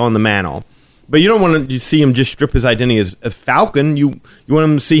him take on the mantle. But you don't want to see him just strip his identity as a Falcon. You want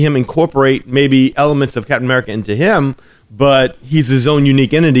him to see him incorporate maybe elements of Captain America into him, but he's his own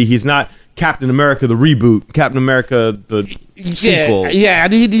unique entity. He's not Captain America the reboot, Captain America the sequel. Yeah,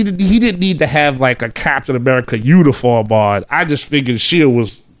 and he didn't need to have like a Captain America uniform on. I just figured S.H.I.E.L.D.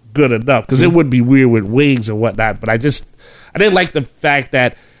 was good enough because it would be weird with wings and whatnot. But I didn't like the fact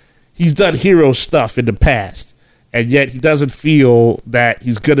that he's done hero stuff in the past, and yet he doesn't feel that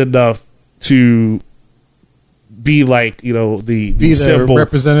he's good enough to be like, you know, the Be the symbol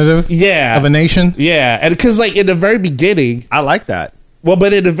representative of a nation. Yeah, and because like in the very beginning, I like that. well,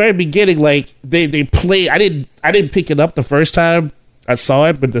 but in the very beginning, like they play. I didn't pick it up the first time I saw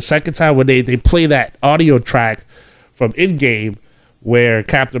it, but the second time when they play that audio track from Endgame, where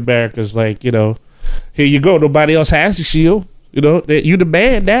Captain America's like, you know, here you go, nobody else has the shield. You know, you the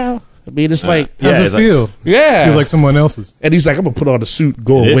man now. I mean, it's like, How's Yeah, it it's like- feel? yeah, Feels like someone else's. and he's like, I'm gonna put on the suit and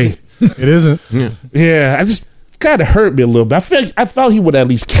go It away. isn't. It isn't. Yeah, I just kind of hurt me a little bit. I thought he would at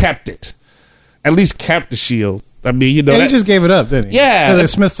least kept it, at least kept the shield. I mean, you know, Yeah, he that- just gave it up, didn't he? Yeah. To the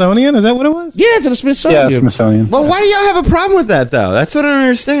Smithsonian? Is that what it was? yeah, to the Smithsonian. Yeah, Smithsonian. Well, why do y'all have a problem with that, though? That's what I don't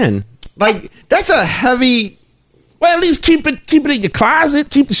understand. Like, that's a heavy... Well, at least keep it in your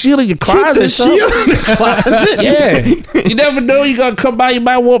closet. Keep the shield in your Keep closet. the son. shield in the closet. Yeah, you never know. You're gonna come by. You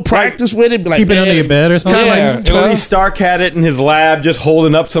might want to practice with it. Be like, Keep it under man, your bed or something? Yeah, Like Tony Stark had it in his lab, just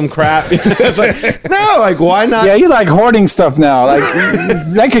holding up some crap. It's like, no, like, why not? Yeah, you like hoarding stuff now. Like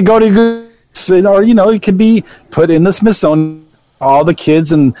that could go to good, or you know, it could be put in the Smithsonian. All the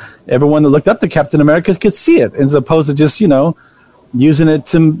kids and everyone that looked up to Captain America could see it, as opposed to just using it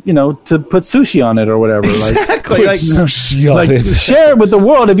to, to put sushi on it or whatever. Like, Exactly. Like, Sushi on like it. share it with the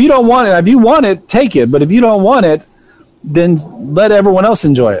world. If you don't want it, if you want it, take it. But if you don't want it, then let everyone else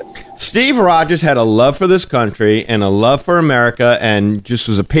enjoy it. Steve Rogers had a love for this country and a love for America and just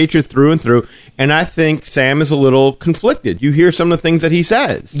was a patriot through and through. And I think Sam is a little conflicted. You hear some of the things that he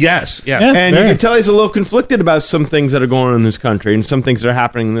says. Yes. Yeah. And you Very. can tell he's a little conflicted about some things that are going on in this country and some things that are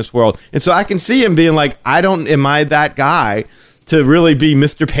happening in this world. And so I can see him being like, am I that guy to really be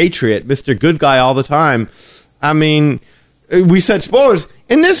Mr. Patriot, Mr. Good Guy all the time? I mean, we said spoilers.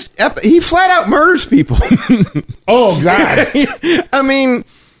 In this, he flat out murders people. Oh, God. I mean,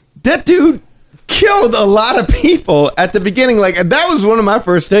 that dude killed a lot of people at the beginning. Like, that was one of my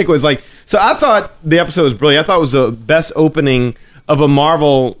first takeaways. Like, so I thought the episode was brilliant. I thought it was the best opening of a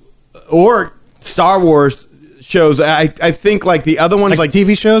Marvel or Star Wars shows. I think like the other ones, like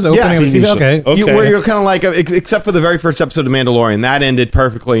TV shows, opening of TV TV. show. Okay. Where you're kind of like, except for the very first episode of Mandalorian, that ended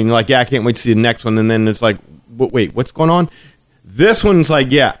perfectly, and you're like, yeah, I can't wait to see the next one. And then it's like, wait, what's going on? This one's like,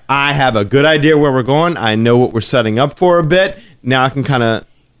 yeah, I have a good idea where we're going. I know what we're setting up for a bit. Now I can kind of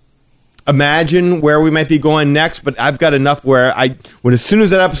imagine where we might be going next, but I've got enough where as soon as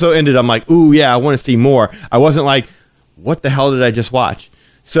that episode ended, I'm like, ooh, yeah, I want to see more. I wasn't like, what the hell did I just watch?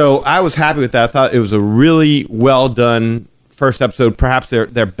 So I was happy with that. I thought it was a really well done first episode, perhaps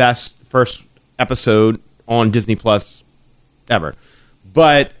their best first episode on Disney Plus ever.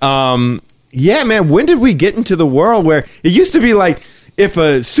 But yeah, man, when did we get into the world where it used to be like if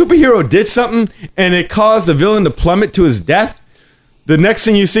a superhero did something and it caused the villain to plummet to his death, the next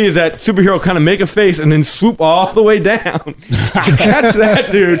thing you see is that superhero kind of make a face and then swoop all the way down to catch that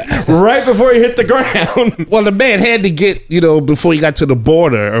dude right before he hit the ground. Well, the man had to get, before he got to the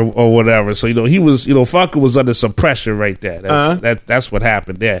border or whatever. So, he was, Falcon was under some pressure right there. That's what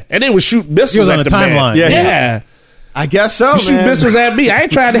happened there. And they would shoot missiles He was at on the a man. timeline. Yeah. I guess so, You shoot man. missiles at me. I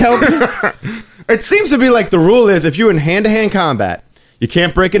ain't trying to help you. It seems to be like the rule is if you're in hand-to-hand combat, you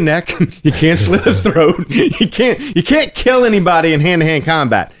can't break a neck, you can't slit a throat, you can't kill anybody in hand-to-hand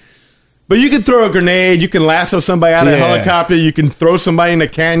combat. But you can throw a grenade, you can lasso somebody out of a helicopter, you can throw somebody in a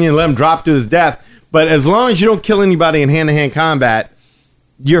canyon and let him drop to his death. But as long as you don't kill anybody in hand-to-hand combat,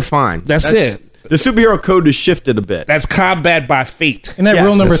 you're fine. That's it. The superhero code has shifted a bit. That's combat by fate. Isn't that Yes,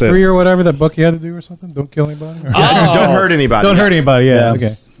 rule number that's it. 3 or whatever that Bucky had to do or something? Don't kill anybody? Or- Don't hurt anybody. Don't hurt anybody, yeah.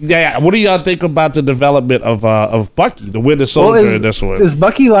 Okay. Yeah. What do y'all think about the development of Bucky, the Winter Soldier in this one? Is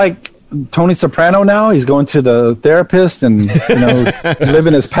Bucky like Tony Soprano now? He's going to the therapist and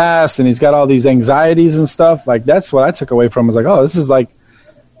living his past, and he's got all these anxieties and stuff. Like, that's what I took away from. I was like, oh, this is like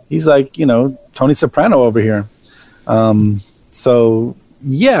he's like Tony Soprano over here. So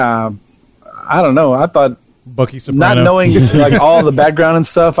yeah, I don't know. I thought, Bucky Soprano. not knowing like all the background and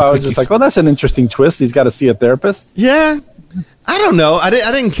stuff, I was just like, well, that's an interesting twist. He's got to see a therapist. Yeah. I don't know. I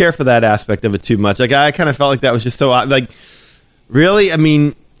didn't care for that aspect of it too much. Like, I kind of felt like that was just so odd. Like, really? I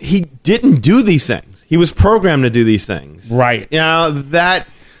mean, he didn't do these things. He was programmed to do these things. Right. The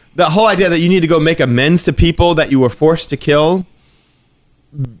whole idea that you need to go make amends to people that you were forced to kill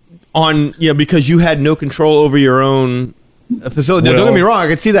because you had no control over your own facility. Now, don't get me wrong. I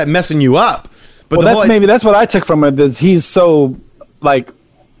could see that messing you up. But That's what I took from it. Is he's so like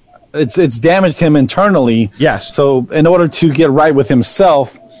it's damaged him internally. Yes. So in order to get right with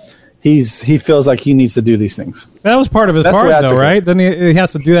himself, he feels like he needs to do these things. That was part of his That's the way I pardon, though, took it. right? Then he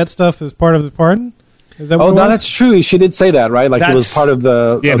has to do that stuff as part of his pardon? Is that what Oh it no, was? that's true. She did say that, right? Like it was part of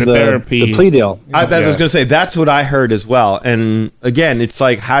the therapy. the plea deal. I was going to say, that's what I heard as well. And again, it's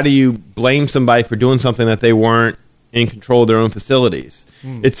like, how do you blame somebody for doing something that they weren't in control of their own facilities?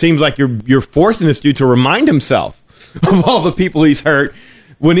 It seems like you're forcing this dude to remind himself of all the people he's hurt.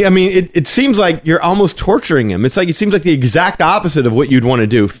 It seems like you're almost torturing him. It seems like the exact opposite of what you'd want to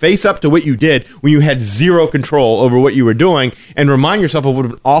do. Face up to what you did when you had zero control over what you were doing, and remind yourself of what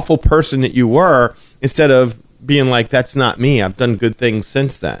an awful person that you were, instead of being like, that's not me. I've done good things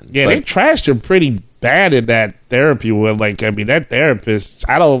since then. Yeah, But- they trashed her pretty bad in that therapy where, that therapist,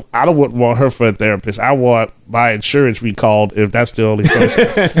 I wouldn't want her for a therapist. I want my insurance recalled if that's the only person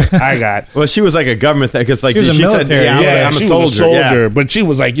I got. Well, she was like a government thing, because like She was a she said, military. yeah, I'm she a soldier. was a soldier, but she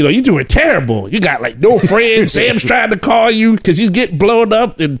was like, you doing terrible. You got no friends. Sam's trying to call you because he's getting blown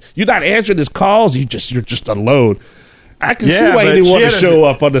up, and you're not answering his calls. You're just alone. I can see why but you didn't she want to had a- show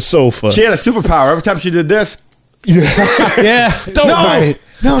up on the sofa. She had a superpower. Every time she did this, Yeah. Don't no, bite.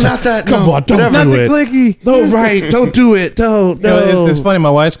 No, not that. Come no. on, don't Not do the it. clicky. No, right. Don't do it. Don't. You know, No. it's funny. My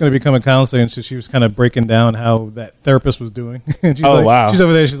wife's going to become a counselor, and so she was kind of breaking down how that therapist was doing. And she's Oh, like, wow. She's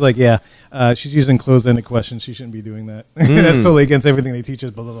over there. She's like, yeah, she's using closed-ended questions. She shouldn't be doing that. That's totally against everything they teach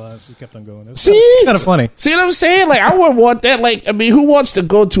us. Blah blah blah. She kept on going. It's kind of funny. See what I'm saying? Like, I wouldn't want that. Like, I mean, who wants to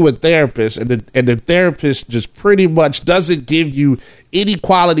go to a therapist and the therapist just pretty much doesn't give you any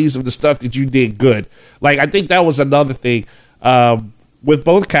qualities of the stuff that you did good? Like, I think that was another thing with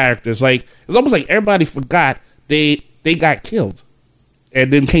both characters. Like, it's almost like everybody forgot they got killed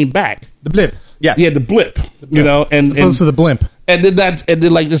and then came back. The blip. Yeah. Yeah, the blip. You know, and Opposed to the blimp. and then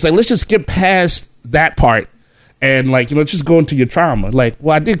like just like let's just get past that part and like, you know, just go into your trauma. Like,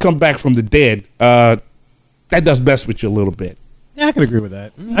 well, I did come back from the dead. That does mess with you a little bit. Yeah, I could agree with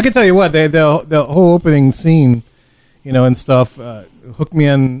that. I can tell you what, the whole opening scene, you know, and stuff, hooked me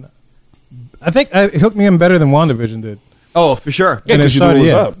in. I think it hooked me in better than WandaVision did. Oh, for sure. Yeah, And it 'cause you knew started- what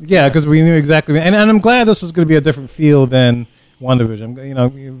was yeah. up. Yeah, because we knew exactly. And I'm glad this was going to be a different feel than WandaVision. You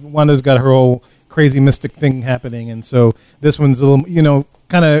know, Wanda's got her whole crazy mystic thing happening, and so this one's a little, you know,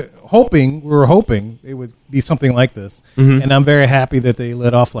 kind of we were hoping it would be something like this. And I'm very happy that they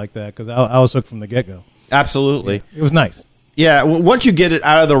lit off like that because I was hooked from the get-go. Absolutely. It was nice. Yeah, once you get it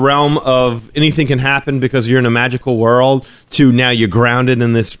out of the realm of anything can happen because you're in a magical to now you're grounded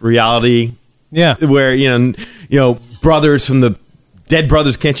in this reality Yeah. where you know brothers from the dead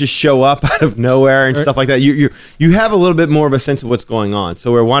brothers can't just show up out of nowhere and stuff like that. You have a little bit more of a sense of what's going on.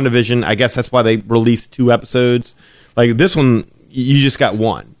 So where WandaVision, I guess that's why they released 2 episodes. Like this one, you just got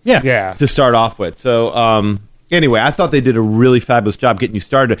 1. Yeah. To start off with. So anyway, I thought they did a really fabulous job getting you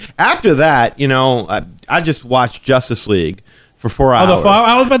started. After that, you know, I just watched Justice League for 4 hours.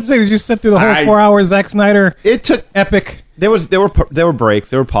 I was about to say, did you sit through the whole 4 hours Zack Snyder It took epic? There were breaks,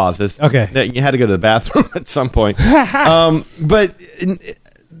 there were pauses. Okay. That you had to go to the bathroom at some point. But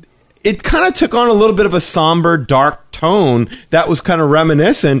it kind of took on a little bit of a somber, dark tone that was kind of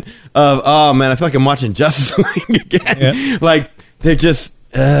reminiscent of, oh man, I feel like I'm watching Justice League again. Yeah. Like they're just,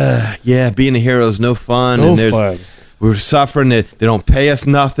 being a hero is no fun, No and there's fun. we're suffering. They don't pay us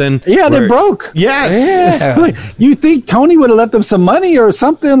nothing. Yeah, they're We're- broke. Yes. Yeah. Like, you think Tony would have left them some money or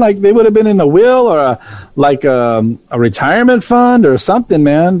something? Like they would have been in a will or a retirement fund or something,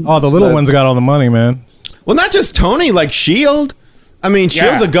 man. Oh, the little But- ones got all the money, man. Well, not just Tony, like S.H.I.E.L.D. I mean,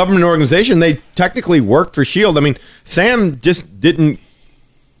 S.H.I.E.L.D.'s Yeah. a government organization. They technically work for S.H.I.E.L.D. I mean, Sam just didn't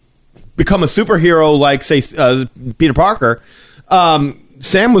become a superhero like, say, Peter Parker.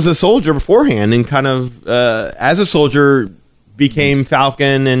 Sam was a soldier beforehand and kind of, as a soldier, became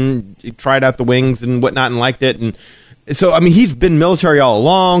Falcon and tried out the wings and whatnot and liked it. And so, I mean, he's been military all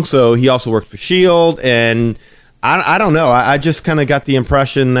along, so he also worked for S.H.I.E.L.D. And I don't know. I just kind of got the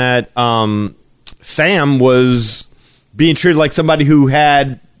impression that Sam was being treated like somebody who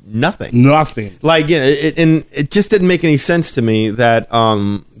had nothing. Nothing. Like, you know, it just didn't make any sense to me that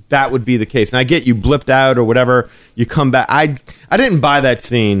that would be the case. And I get you blipped out or whatever, you come back. I didn't buy that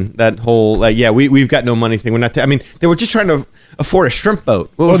scene, that whole, like, yeah, we've got no money thing. We're not, I mean, they were just trying to afford a shrimp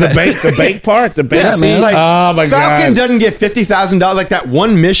boat. What was the that? bank part? The bank Yeah, scene? man. Like, Oh, my Falcon God. doesn't get $50,000 like that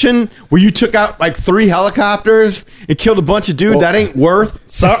one mission where you took out like 3 helicopters and killed a bunch of dudes. That ain't worth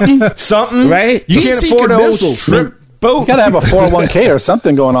Something? something, Right? You Heat can't seeking afford a whole missiles. shrimp boat. You gotta have a 401k or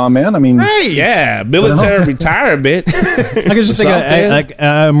something going on, man. I mean, Right. Yeah, military retirement. I could just think, Something.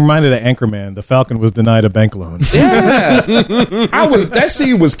 I'm reminded of Anchorman. The Falcon was denied a bank loan. Yeah, that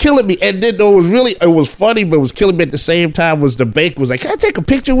scene was killing me, and then it was funny, but it was killing me at the same time. Was the bank was like, "Can I take a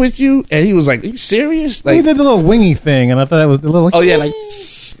picture with you?" And he was like, "Are you serious?" He Like, did the little wingy thing, and I thought it was the little. oh yeah,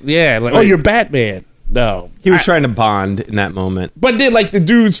 like, oh, you're Batman. No, He was trying to bond in that moment. but then like the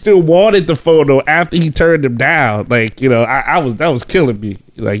dude still wanted the photo after he turned him down. Like, you know, that was killing me.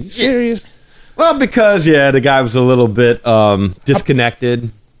 Like, you serious? Well, because the guy was a little bit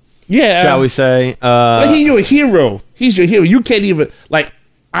disconnected, Yeah, shall we say? Like, he's your hero. He's your hero. You can't even like.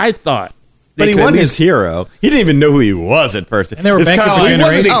 I thought, But he they could wasn't at his least- hero. He didn't even know who he was at first. And they were It's banking kinda for He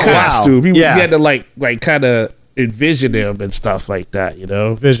wasn't in oh, wow. costume. He Yeah. had to like kind of envision him and stuff like that. You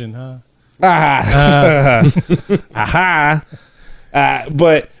know. Vision, huh? Aha.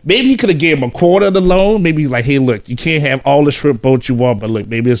 But maybe he could have gave him a quarter of the loan. Maybe he's like, hey, look, you can't have all the shrimp boats you want, but look,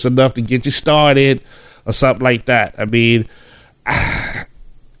 maybe it's enough to get you started or something like that. I mean,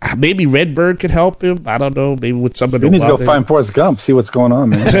 maybe Redbird could help him. I don't know. Maybe with some of the he needs to go other- find Forrest Gump, see what's going on,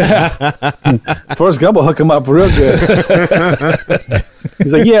 man. Forrest Gump will hook him up real good.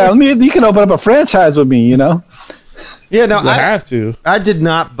 He's like, yeah, you can open up a franchise with me, you know? Yeah, no, You'll have to. I did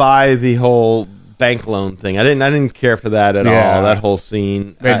not buy the whole bank loan thing. I didn't care for that at Yeah. all. That whole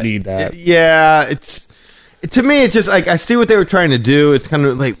scene. They need that. Yeah, it's To me, it's just like I see what they were trying to do. It's kind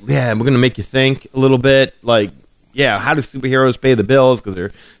of like, yeah, we're going to make you think a little bit. Like, yeah, how do superheroes pay the bills? Because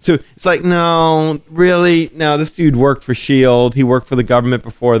they're so. It's like, no, really, no. This dude worked for S.H.I.E.L.D. He worked for the government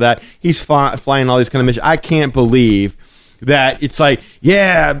before that. He's flying all these kind of missions. I can't believe that it's like,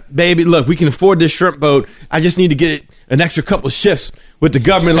 yeah, baby, look, we can afford this shrimp boat. I just need to get an extra couple of shifts with the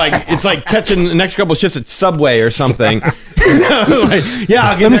government. Like, it's like catching an extra couple of shifts at Subway or something. Like, yeah,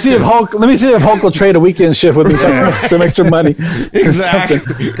 I'll get Let me see if Hulk will trade a weekend shift with me, some extra money. Exactly.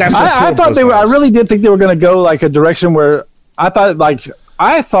 I thought they were. I really did think they were going to go like a direction where I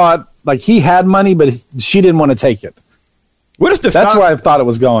thought he had money, but she didn't want to take it. What if That's where I thought it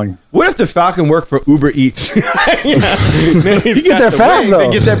was going. What if the Falcon worked for Uber Eats? You get there fast, though.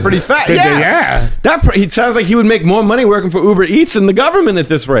 They get there pretty fast. Yeah. It sounds like he would make more money working for Uber Eats than the government at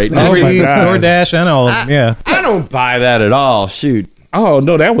this rate. Uber Eats, DoorDash, and all of them. Yeah. I don't buy that at all. Shoot. Oh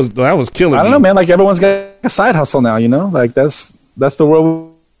no, that was killing me. I don't know, man. Like everyone's got a side hustle now. You know, like that's the world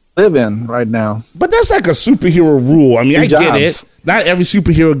we live in right now. But that's like a superhero rule. I mean, I get it. Not every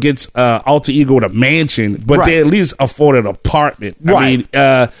superhero gets alter ego with a mansion, but they at least afford an apartment. Right.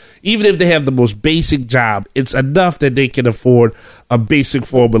 I mean, even if they have the most basic job, it's enough that they can afford a basic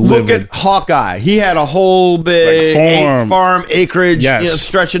form of living. Look at Hawkeye. He had a whole big farm acreage,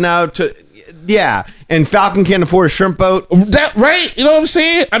 stretching out to. Yeah, and Falcon can't afford a shrimp boat. That right? You know what I'm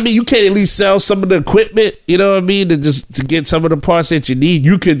saying? I mean, you can at least sell some of the equipment. You know what I mean? To get some of the parts that you need.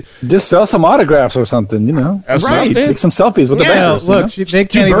 You could just sell some autographs or something. You know, right? Take some selfies with the bankers. Look, they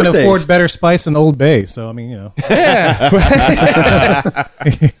can't even afford Better Spice than Old Bay. So I mean, you know. Yeah.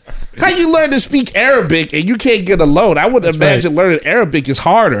 How you learn to speak Arabic and you can't get a loan? I would imagine learning Arabic is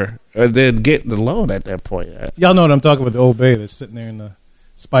harder than getting the loan at that point. Y'all know what I'm talking about? The Old Bay that's sitting there in the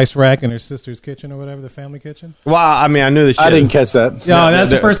spice rack in her sister's kitchen or whatever, the family kitchen. Well, I mean, I knew the shit. I didn't catch that. Yeah, that's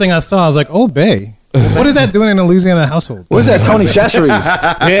the first thing I saw. I was like, Old Bay. What is that doing in a Louisiana household? What is that, Tony Chachere's?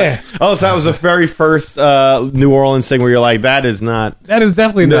 Yeah. Oh, so that was the very first New Orleans thing where you're like, that is not. That is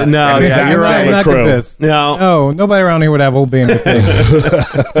definitely not. No, yeah, you're right. I'm not convinced. No, nobody around here would have Old Bay in their thing.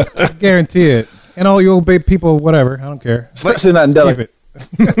 I guarantee it. And all you Old Bay people, whatever. I don't care. Especially not in Delaware. Keep it.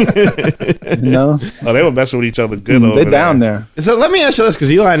 No, they were messing with each other good over they're down there. So let me ask you this,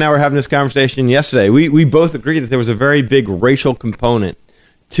 because Eli and I were having this conversation yesterday. We both agreed that there was a very big racial component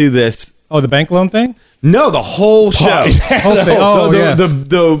to this. Oh, the bank loan thing? No, the whole show.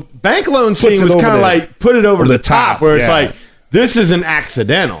 The bank loan scene was kind of like put it over the top, where it's like, this isn't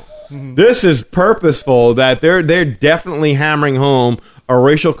accidental. Mm-hmm. This is purposeful, that they're definitely hammering home a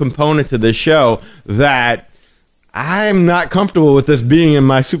racial component to this show that I'm not comfortable with this being in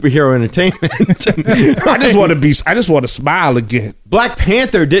my superhero entertainment. I just want to smile again. Black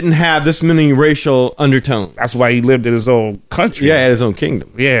Panther didn't have this many racial undertones. That's why he lived in his own country. Yeah, his own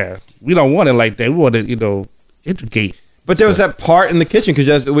kingdom. Yeah. We don't want it like that. We want it, integrate. But there was that part in the kitchen,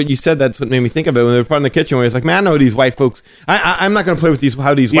 because what you said, that's what made me think of it. When there was part in the kitchen where it's like, man, I know these white folks. I'm not going to play with these.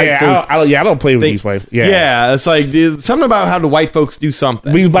 How these white folks? I don't play with these white. Yeah, it's like something about how the white folks do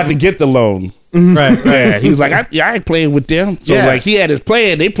something. We was about to get the loan. Right. Yeah, he was like, I ain't playing with them. So like, he had his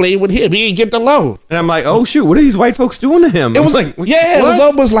plan. They played with him. He didn't get the loan. And I'm like, oh shoot, what are these white folks doing to him? It was like, it was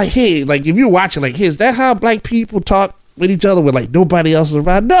almost like, hey, like if you're watching, like, hey, is that how black people talk with each other with like nobody else is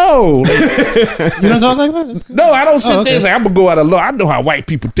around? No. You don't talk like that? No, I don't sit there and say, I'm gonna go out of law. I know how white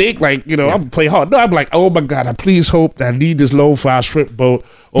people think. Like, I'm gonna play hard. No, I'm like, oh my God, I please hope that I need this loan for our shrimp boat.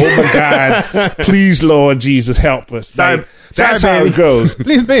 Oh my God, please, Lord Jesus, help us. That's how it goes.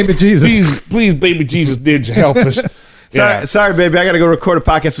 Please, baby Jesus. Please, baby Jesus, did you help us? Sorry, baby. I got to go record a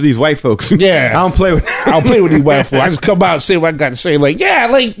podcast with these white folks. Yeah. I don't play with these white folks. I just come out and say what I got to say. Like,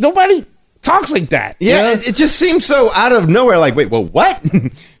 like nobody talks like that. Yeah, it just seems so out of nowhere. Like, wait, well, what?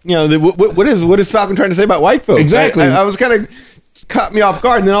 What is Falcon trying to say about white folks? Exactly. I was kind of caught me off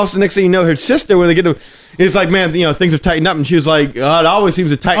guard, and then also the next thing you know, her sister, when they get to, it's like, man, things have tightened up, and she was like, it always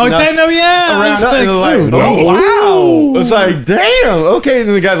seems to tighten up. Around us. And like, wow. It's like, damn. Okay,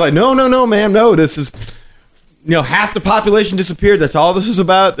 and the guy's like, no, ma'am, no. This is, half the population disappeared. That's all this is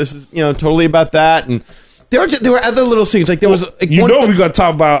about. This is, totally about that, and. There were other little scenes, like there was. Like, we're gonna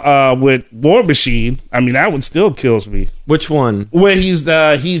talk about with War Machine. I mean, that one still kills me. Which one? When he's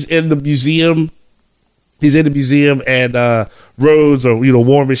in the museum. He's in the museum, and Rhodes or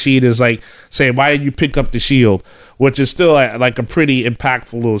War Machine is like saying, "Why didn't you pick up the shield?" Which is still like a pretty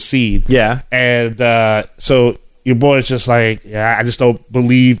impactful little scene. Yeah, and so your boy is just like, "Yeah, I just don't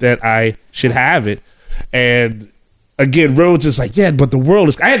believe that I should have it." And again, Rhodes is like, "Yeah, but the world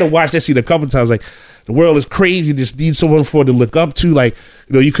is." I had to watch that scene a couple times. Like, the world is crazy. Just need someone for it to look up to. Like,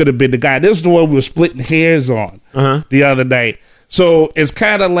 you could have been the guy. This is the one we were splitting hairs on the other night. So it's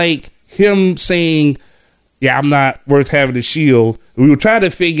kind of like him saying, yeah, I'm not worth having a shield. We were trying to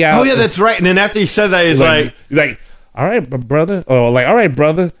figure out. Oh yeah, that's right. And then after he says that, he's like all right, brother, or like, all right,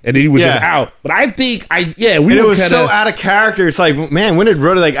 brother, and then he was just out. But I think and it was so out of character. It's like, man, when did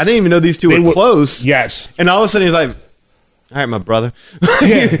Rhodey I didn't even know these two were close. Yes, and all of a sudden he's like, all right, my brother.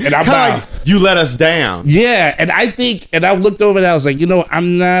 Yeah, and I'm like, you let us down. Yeah, and I think, and I looked over and I was like,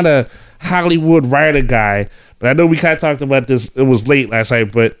 I'm not a Hollywood writer guy, but I know we kind of talked about this. It was late last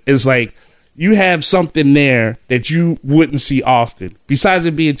night, but it's like, you have something there that you wouldn't see often. Besides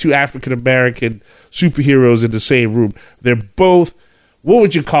it being two African-American superheroes in the same room, they're both, what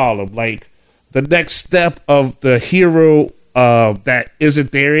would you call them? Like the next step of the hero that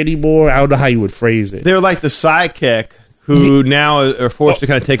isn't there anymore. I don't know how you would phrase it. They're like the sidekick who now are forced to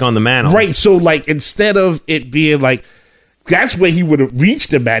kind of take on the mantle. Right. So like, instead of it being like, that's where he would have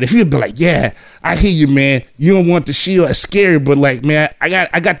reached him at. If he'd be like, yeah, I hear you, man. You don't want the shield. It's scary, but like, man,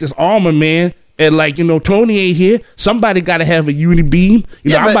 I got this armor, man. And like, Tony ain't here. Somebody got to have a uni beam.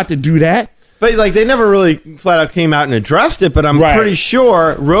 I'm about to do that. But like, they never really flat out came out and addressed it. But I'm pretty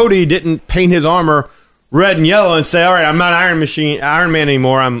sure Rhodey didn't paint his armor red and yellow and say, all right, I'm not Iron Man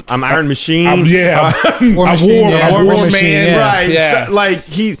anymore. I'm Iron Machine. War Machine. Right. Yeah. So, like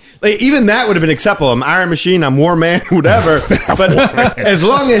even that would have been acceptable. I'm Iron Machine. I'm War Man. Whatever. But as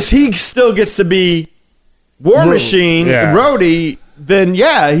long as he still gets to be War Machine, Rhodey, then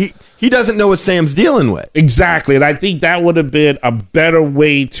he doesn't know what Sam's dealing with. Exactly, and I think that would have been a better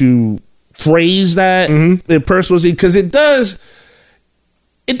way to phrase that in personally, because it does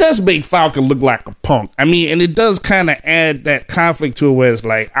make Falcon look like a punk. I mean, and it does kind of add that conflict to it where it's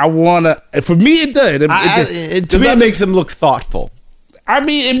like, I want to, for me it does. To me, it makes him look thoughtful. I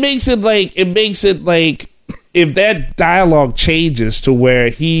mean, it makes it like if that dialogue changes to where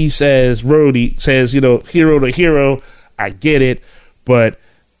Rhodey says, hero to hero, I get it, but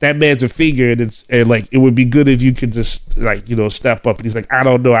that man's a figure, and like, it would be good if you could just like, step up. And he's like, I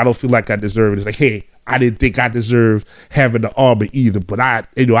don't know, I don't feel like I deserve it. It's like, hey, I didn't think I deserved having the armor either, but I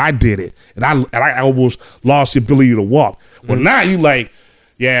did it, and I almost lost the ability to walk. Well, now you like,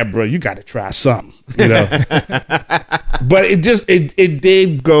 yeah, bro, you got to try something, But it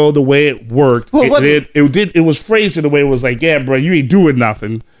did go the way it worked. Well, it was phrased in a way it was like, yeah, bro, you ain't doing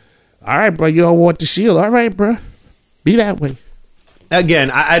nothing. All right, bro, you don't want the shield. All right, bro, be that way.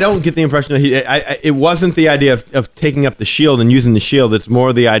 Again, I don't get the impression that it wasn't the idea of taking up the shield and using the shield. It's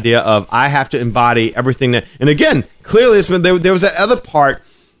more the idea of, I have to embody everything that. And again, clearly, there was that other part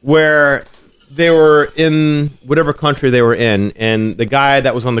where they were in whatever country they were in, and the guy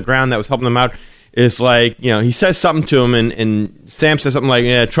that was on the ground that was helping them out is like, he says something to him, and Sam says something like,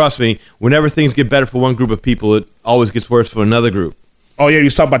 yeah, trust me, whenever things get better for one group of people, it always gets worse for another group. Oh yeah, you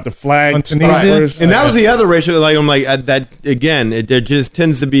talking about the flag, and that was the other racial. Like, I'm like, that again. There just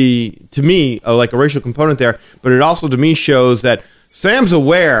tends to be, to me, like a racial component there. But it also, to me, shows that Sam's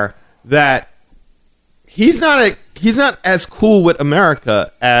aware that he's not as cool with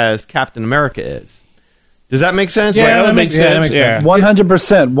America as Captain America is. Does that make sense? Yeah, that makes sense.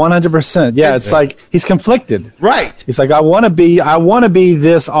 100%. Yeah, it's like he's conflicted. Right. He's like, I want to be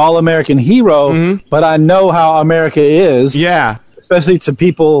this all-American hero, but I know how America is. Yeah. Especially to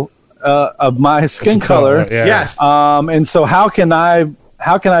people of my skin color. Yeah. Yes. And so how can I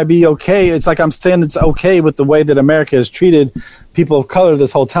be okay? It's like I'm saying it's okay with the way that America has treated people of color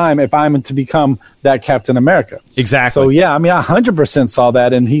this whole time if I'm to become that Captain America. Exactly. So yeah, I mean, I 100% saw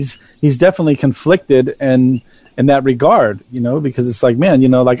that, and he's definitely conflicted in that regard, because it's like, man,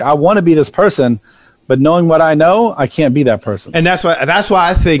 like, I want to be this person, but knowing what I know, I can't be that person. And that's why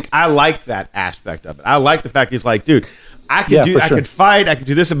I think I like that aspect of it. I like the fact he's like, dude, I could fight, I could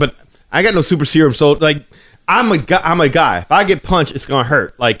do this, but I got no super serum. So like, I'm a guy. If I get punched, it's gonna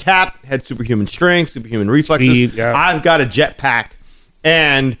hurt. Like Cap had superhuman strength, superhuman reflexes. I've got a jetpack,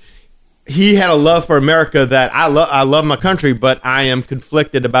 and he had a love for America that I love my country, but I am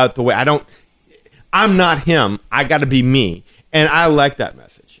conflicted about the way I'm not him. I got to be me, and I like that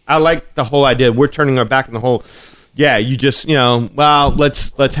message. I like the whole idea. We're turning our back on the whole. Yeah, you just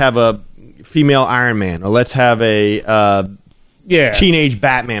let's have a female Iron Man, or let's have a teenage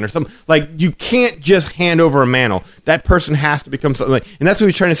Batman or something. Like, you can't just hand over a mantle. That person has to become something like, and that's what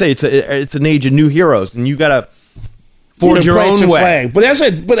he's trying to say. It's an age of new heroes, and you gotta forge your own way. But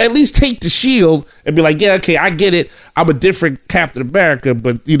but at least take the shield and be like, yeah, okay, I get it. I'm a different Captain America,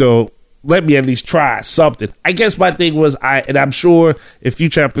 but let me at least try something. I guess my thing was, and I'm sure in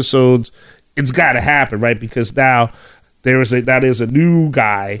future episodes it's got to happen, right? Because now there's a new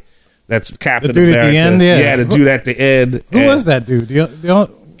guy. That's Captain the dude America. At the end, the dude at the end. Who was that dude?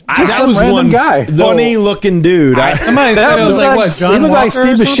 Just that some was random one guy. funny looking dude. Somebody said it was like what, John he looked Walker like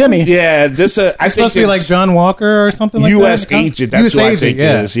Steve or something? Buscemi. Yeah, this I It's think supposed to be like John Walker or something like U.S. that. agent. That's US what I agent, think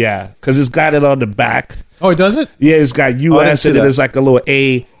yeah. it is. Yeah, because it's got it on the back. Oh, it does it? Yeah, it's got didn't U.S. see and then that. there's like a little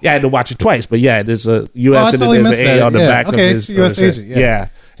A. Yeah, I had to watch it twice, but yeah, there's a Oh, U.S. I and totally then there's missed an A that. on the Yeah. back Okay, of it's his US agent, yeah.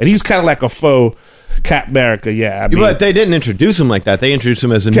 and he's kind of like a faux Cap America. Yeah, I mean, but they didn't introduce him like that. They introduced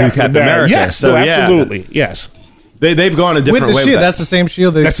him as a new Captain America. Yes, so, no, yeah. absolutely, yes. They've gone a With different the way. shield. with that. That's the same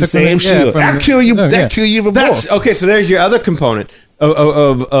shield. They That's the took from same shield. from That the- kill you. no, yeah. That kill you even more. That's okay. So there's your other component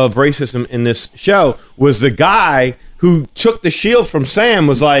of racism in this show was the guy who took the shield from Sam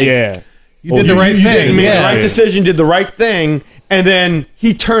was like, Yeah. You did the right you thing. made Yeah. the right decision, did the right thing, and then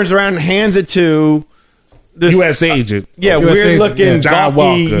he turns around and hands it to this U.S. agent. yeah, US weird agent, looking, yeah. John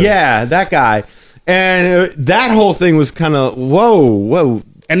gawky, Walker. yeah, that guy, and that whole thing was kind of whoa.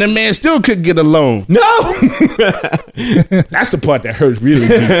 And the man still couldn't get a loan. No, That's the part that hurts really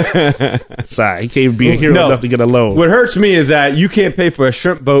deep. Sorry, he can't even be a hero No. enough to get a loan. what hurts me is that you can't pay for a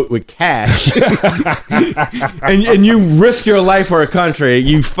shrimp boat with cash, and you risk your life for a country.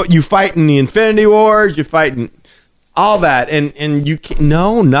 You fight in the Infinity Wars. You fight in all that, and you can't,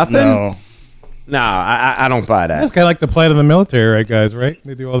 nothing. No. I don't buy that. That's kind of like the plight of the military, right, guys? Right?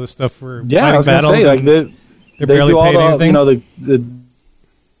 They do all this stuff for Yeah, I fighting was gonna battles. say like and they barely do all paid the anything. the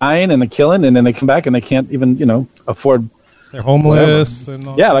dying and the killing, and then they come back and they can't even afford. They're homeless and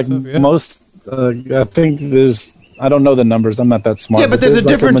all Yeah, that like stuff. Yeah. most. I think I don't know the numbers. I'm not that smart. Yeah, but there's a like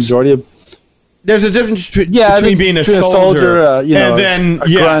difference. majority of There's a difference between being a between soldier, and then a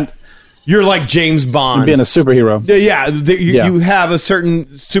grunt, you're like James Bond. and being a superhero. Yeah, you have a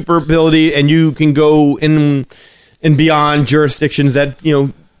certain super ability, and you can go in and beyond jurisdictions that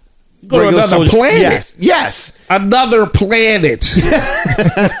Go to regular another soldiers- planet. Yes. Another planet.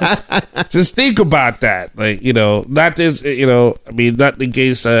 Just think about that. Like, not this, I mean, not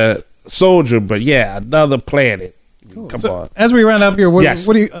against a soldier, but yeah, another planet. Come So, on. as we round up here, what, Yes.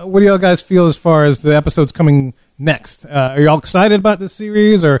 what do y'all guys feel as far as the episodes coming next? Are y'all excited about this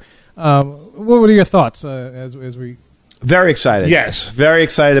series, or what are your thoughts as we? Very excited. Yes. Very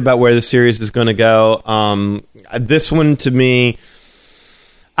excited about where the series is going to go. This one, to me,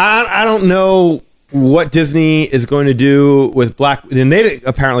 I don't know what Disney is going to do with and they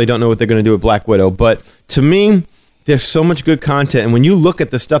apparently don't know what they're going to do with Black Widow, but to me, there's so much good content. And when you look at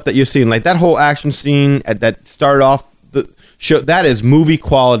the stuff that you're seeing, like that whole action scene that started off the show, that is movie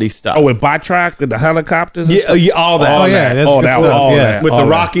quality stuff. Oh, with Batroc, with the helicopters and stuff? Yeah, all that. Oh, yeah, that's good stuff, yeah. With all the that.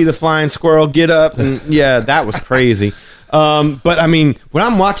 Rocky the Flying Squirrel get up, and yeah, that was crazy. But I mean, when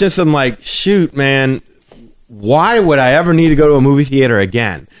I'm watching this, I'm like, shoot, man, why would I ever need to go to a movie theater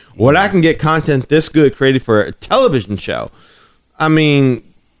again? When I can get content this good created for a television show, I mean,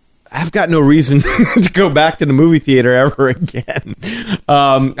 I've got no reason to go back to the movie theater ever again.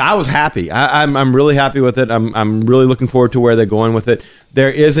 I was happy. I'm really happy with it. I'm really looking forward to where they're going with it. There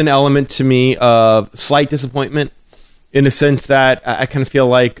is an element to me of slight disappointment in the sense that I kind of feel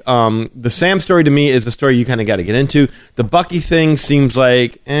like the Sam story to me is the story you kind of got to get into. The Bucky thing seems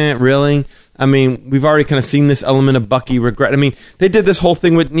like, really? I mean, we've already kind of seen this element of Bucky regret. I mean, they did this whole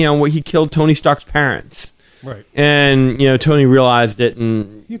thing with, where he killed Tony Stark's parents. Right. And, Tony realized it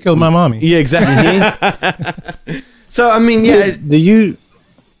and... You killed my mommy. Yeah, exactly. So, I mean, yeah.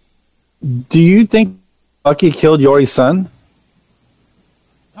 Do you think Bucky killed Yori's son?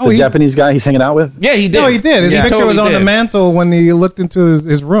 Oh, The Japanese guy he's hanging out with? Yeah, he did. No, he did. His Yeah, picture totally was on the did. mantle when he looked into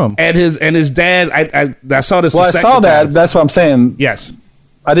his room. And his dad, I saw this. Well, the I second saw that. time. That's what I'm saying. Yes.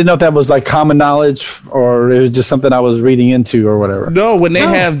 I didn't know if that was like common knowledge or it was just something I was reading into or whatever. No, when they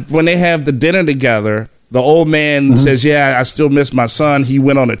have the dinner together, the old man says, "Yeah, I still miss my son. He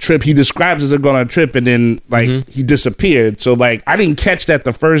went on a trip." He describes as going on a trip, and then he disappeared. So I didn't catch that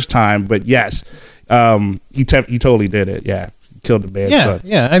the first time, but yes, he totally did it. Yeah, he killed the man's Yeah, son.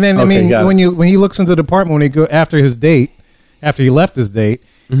 yeah. And then Okay, got it. when he looks into the apartment when he go after he left his date,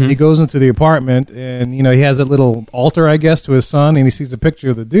 he goes into the apartment and he has a little altar, I guess, to his son, and he sees a picture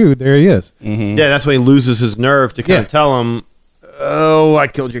of the dude. There he is. Yeah, that's why he loses his nerve to kind Yeah. of tell him, "Oh, I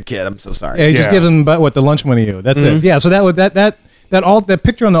killed your kid. I'm so sorry." Yeah, he just Yeah. gives him what the lunch money you owe. That's it. Yeah. So that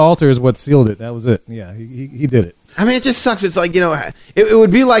picture on the altar is what sealed it. That was it. Yeah, he did it. I mean, it just sucks. It's like, it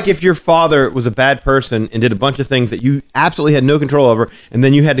would be like if your father was a bad person and did a bunch of things that you absolutely had no control over, and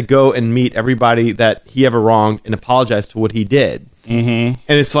then you had to go and meet everybody that he ever wronged and apologize to what he did. Mm-hmm.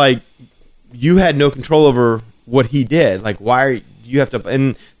 And it's like, you had no control over what he did. Like, why you have to...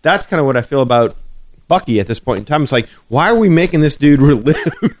 And that's kind of what I feel about Bucky at this point in time. It's like, why are we making this dude relive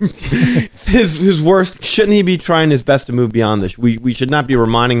his worst? Shouldn't he be trying his best to move beyond this? We should not be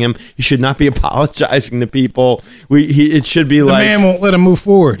reminding him. He should not be apologizing to people. It should be The like, man won't let him move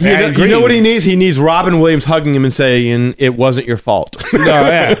forward. you know what he needs? He needs Robin Williams hugging him and saying, "It wasn't your fault." No,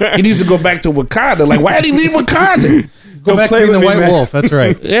 yeah. He needs to go back to Wakanda. Like, why did he leave Wakanda? Go back to play being the with me, White man. Wolf. That's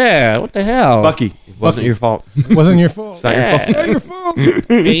right. Yeah, what the hell? Bucky, it wasn't your fault. It wasn't your fault. It's not your fault. Not your fault.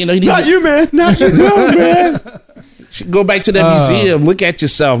 And, you know, he needs Not to you, man. Not you, man. go back to that museum, look at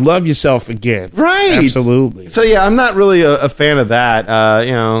yourself, love yourself again. Right. Absolutely. So yeah, I'm not really a fan of that.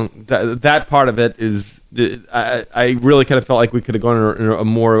 You know, that part of it is. I really kind of felt like we could have gone in a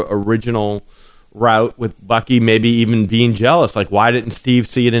more original route with Bucky, maybe even being jealous. Like, why didn't Steve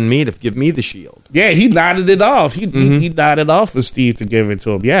see it in me to give me the shield? Yeah, he nodded it off. He nodded off for Steve to give it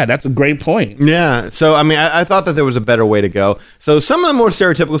to him. Yeah, that's a great point. Yeah. So I mean, I thought that there was a better way to go. So some of the more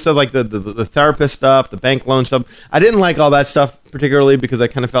stereotypical stuff, like the therapist stuff, the bank loan stuff, I didn't like all that stuff particularly because I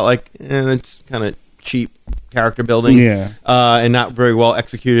kind of felt like it's kind of cheap character building, and not very well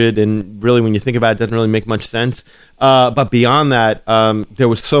executed, and really when you think about it, it doesn't really make much sense. But beyond that, there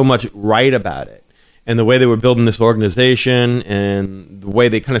was so much right about it, and the way they were building this organization, and the way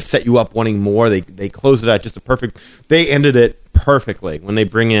they kind of set you up wanting more. They closed it out just they ended it perfectly when they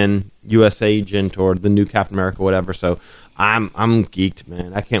bring in U.S. Agent or the new Captain America, whatever. So I'm geeked,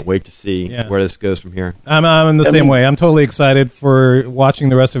 man. I can't wait to see where this goes from here. I'm in the same way. I'm totally excited for watching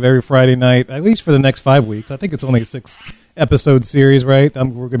the rest of every Friday night, at least for the next 5 weeks. I think it's only a 6-episode series, right? We're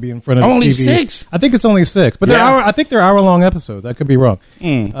going to be in front of Only the TV. 6? I think it's only 6, but I think they're hour-long episodes. I could be wrong.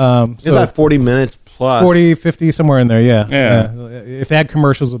 Is that 40 minutes plus? 40, 50, somewhere in there, yeah. If they had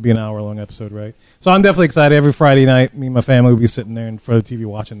commercials, it would be an hour-long episode, right? So I'm definitely excited. Every Friday night, me and my family will be sitting there in front of the TV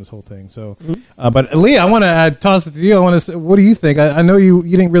watching this whole thing. So, but Lee, I want to toss it to you. I want to say, what do you think? I know you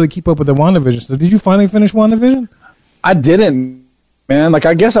didn't really keep up with the WandaVision. So did you finally finish WandaVision? I didn't, man. Like,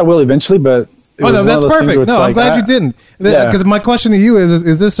 I guess I will eventually, but no, that's perfect. No, I'm glad you didn't. Because my question to you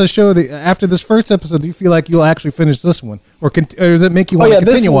is this a show that after this first episode, do you feel like you'll actually finish this one, or does it make you want to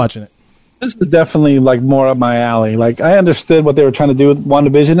continue watching it? This is definitely like more up my alley. Like, I understood what they were trying to do with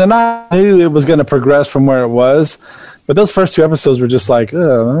WandaVision, and I knew it was going to progress from where it was. But those first 2 episodes were just like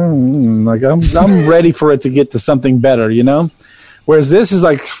I'm ready for it to get to something better, you know. Whereas this is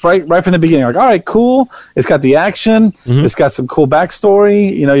like right from the beginning, like, all right, cool. It's got the action. It's got some cool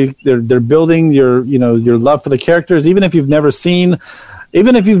backstory. You know, they're building your love for the characters, even if you've never seen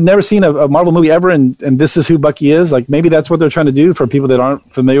a Marvel movie ever, and this is who Bucky is. Like, maybe that's what they're trying to do for people that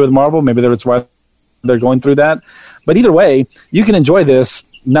aren't familiar with Marvel. Maybe that's why they're going through that. But either way, you can enjoy this,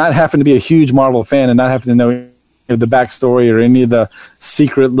 not having to be a huge Marvel fan and not having to know the backstory or any of the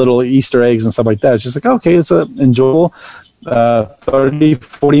secret little Easter eggs and stuff like that. It's just like, okay, it's an enjoyable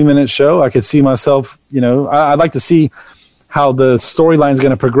 30-40 minute show. I could see myself, I'd like to see how the storyline is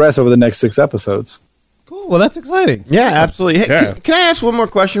going to progress over the next 6 episodes. Cool. Well, that's exciting. Yeah, absolutely. Hey, can I ask one more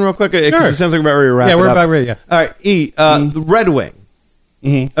question real quick? Sure. It sounds like we're about ready to wrap it up. Yeah, we're about ready, yeah. All right, the Red Wing.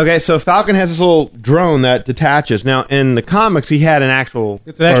 Okay, so Falcon has this little drone that detaches. Now, in the comics, he had an actual...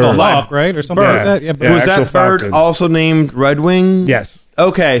 It's an actual hawk, right? Or something like that? Yeah, was that bird Falcon also named Red Wing? Yes.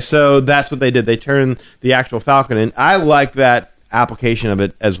 Okay, so that's what they did. They turned the actual Falcon in. I like that application of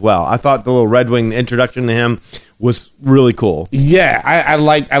it as well. I thought the little Red Wing, the introduction to him, was really cool. Yeah, I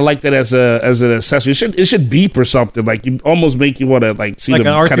like that as an accessory. It should beep or something. Like, you almost make you want to see like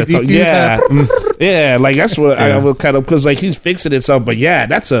them kind of talk. Yeah, yeah. Like, that's what I will kind of, because like he's fixing it up. But yeah,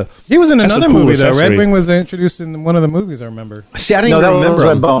 he was in another cool movie accessory. though. Red Wing was introduced in one of the movies. I remember. See, I didn't even remember. That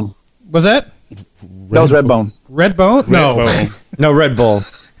was Redbone. Was that? That was Redbone. Redbone? No, no, Red Bull.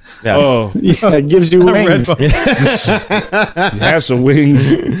 Yes. Oh, yeah, it gives you wings. He has some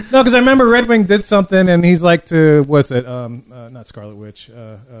wings. No, because I remember Red Wing did something, and he's like to what's it? Not Scarlet Witch.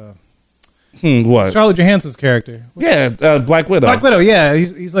 What? Scarlett Johansson's character. Yeah, Black Widow. Black Widow. Yeah,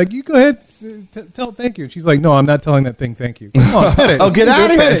 he's like, you go ahead, tell thank you. And she's like, no, I'm not telling that thing thank you. Come on, pet it. Oh, get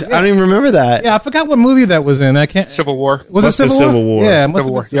out of here! Yeah. I don't even remember that. Yeah, I forgot what movie that was in. I can't. Civil War. Was it Civil War? Yeah, it must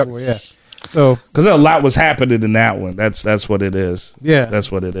have been Civil War. Yeah. So, because a lot was happening in that one. That's what it is. Yeah,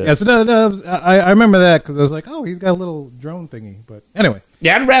 that's what it is. Yeah, so I remember that because I was like, oh, he's got a little drone thingy. But anyway,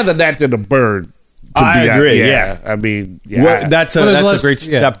 yeah, I'd rather that than a bird. I agree. Yeah, I mean, yeah, that's a great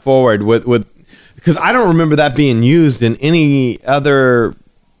step forward with because I don't remember that being used in any other.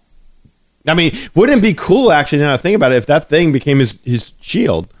 I mean, wouldn't it be cool actually? Now I think about it, if that thing became his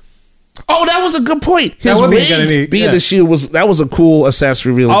shield. Oh, that was a good point. His wings being the shield was a cool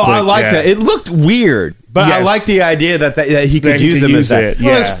accessory. Really, quick. I like that. It looked weird, but I like the idea that he could use them as that.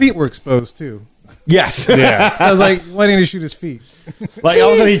 Well, his feet were exposed too. Yes. Yeah. I was like, why didn't he shoot his feet? Like all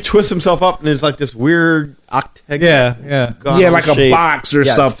of a sudden he twists himself up and it's like this weird octagon. Yeah. Yeah, like a shape. box or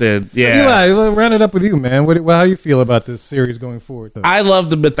Yes. something. Yeah. Eli, we'll round it up with you, man. How do you feel about this series going forward? I love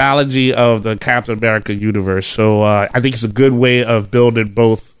the mythology of the Captain America universe, so I think it's a good way of building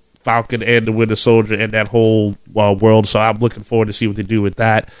both Falcon and the Winter Soldier and that whole world. So I'm looking forward to see what they do with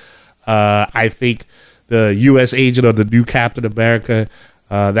that. I think the U.S. agent or the new Captain America,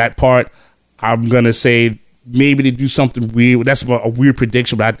 that part, I'm gonna say maybe they do something weird. That's a weird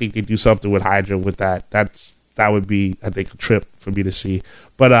prediction, but I think they do something with Hydra with that. That would be, I think, a trip for me to see.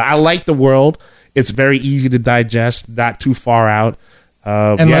 But I like the world. It's very easy to digest, not too far out.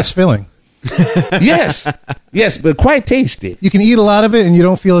 And less filling. Yes, but quite tasty. You can eat a lot of it and you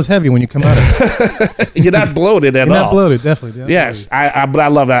don't feel as heavy when you come out of it. You're not bloated at You're all. not bloated, definitely. Yes, but I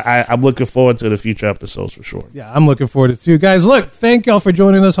love that. I'm looking forward to the future episodes for sure. Yeah, I'm looking forward to it too. Guys, look, thank y'all for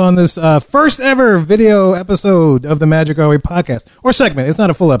joining us on this first ever video episode of the Magic Our Way podcast, or segment. It's not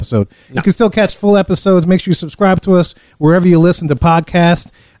a full episode. You can still catch full episodes. Make sure you subscribe to us wherever you listen to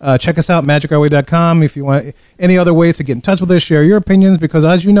podcasts. Check us out, magicourway.com. If you want any other ways to get in touch with us, share your opinions, because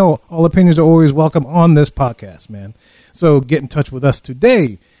as you know, all opinions are always welcome on this podcast, man. So get in touch with us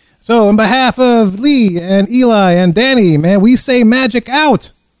today. So on behalf of Lee and Eli and Danny, man, we say magic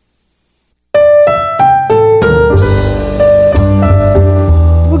out.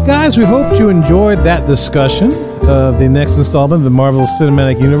 Well, guys, we hope you enjoyed that discussion of the next installment of the Marvel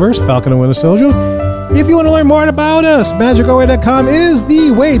Cinematic Universe, Falcon and Winter Soldier. If you want to learn more about us, magicourway.com is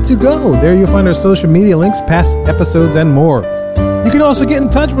the way to go. There you'll find our social media links, past episodes, and more. You can also get in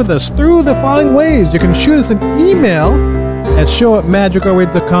touch with us through the following ways. You can shoot us an email at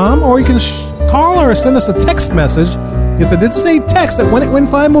show@magicourway.com, or you can call or send us a text message. Yes, I did say text at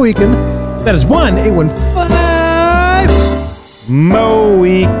 1-815-MOHICAN. That is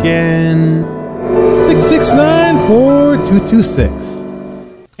 1-815-MOHICAN 669-4226.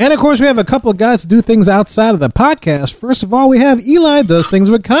 And, of course, we have a couple of guys who do things outside of the podcast. First of all, we have Eli Does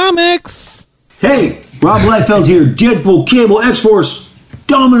Things with Comics. Hey, Rob Liefeld here. Deadpool, Cable, X-Force,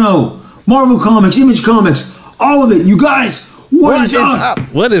 Domino, Marvel Comics, Image Comics, all of it. You guys, what is up?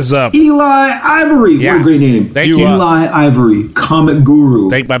 What is up? Eli Ivory. Yeah. What a great name. Thank you. Eli Ivory, comic guru.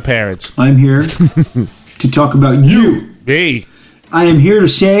 Thank my parents. I'm here to talk about you. Hey. I am here to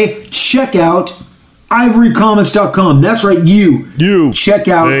say, check out ivorycomics.com. That's right, you. Check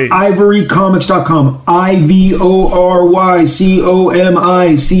out ivorycomics.com.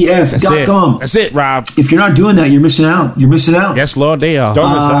 ivorycomics.com. That's it, Rob. If you're not doing that, you're missing out. You're missing out. Yes, Lord, they are.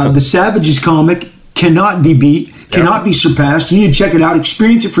 The Savages comic cannot be beat, cannot be surpassed. You need to check it out,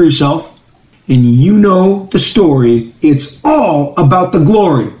 experience it for yourself, and you know the story. It's all about the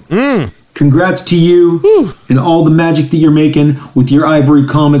glory. Congrats to you and all the magic that you're making with your Ivory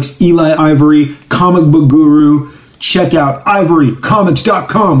Comics. Eli Ivory, comic book guru. Check out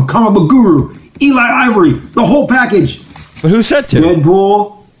ivorycomics.com. Comic book guru. Eli Ivory, the whole package. But who said to?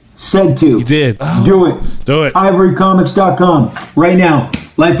 Deadpool said to. You did. Do it. Do it. Ivorycomics.com. Right now.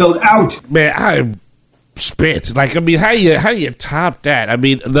 Liefeld out. Man, I'm spit. Like, I mean, how do you top that? I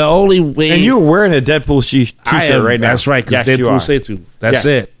mean, the only way. And you're wearing a Deadpool t-shirt right now. That's right, because Yes, you Deadpool are. said to. That's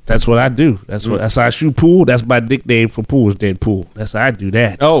it. That's what I do. That's how I shoot pool. That's my nickname for pool is Deadpool. That's how I do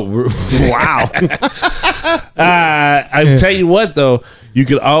that. Oh, wow. I tell you what, though, you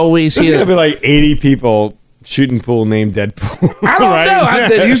can always There's hear. going to be like 80 people shooting pool named Deadpool. I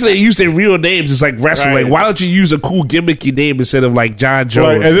don't know. Usually they use their real names. It's like wrestling. Right. Like, why don't you use a cool gimmicky name instead of like John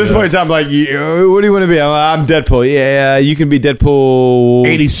Jones? Like, at this point in time, like, what do you want to be? I'm Deadpool. Yeah, you can be Deadpool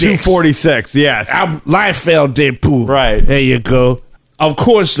 86. 246. Yes. I'm Liefeld Deadpool. Right. There you go. Of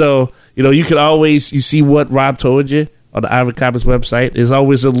course, though, you can always, you see what Rob told you on the Ivory Comics website. There's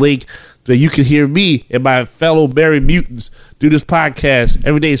always a link that you can hear me and my fellow Merry Mutants do this podcast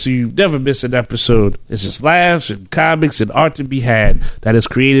every day, so you never miss an episode. It's just laughs and comics and art to be had. That is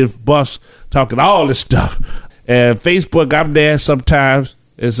creative buffs talking all this stuff. And Facebook, I'm there sometimes.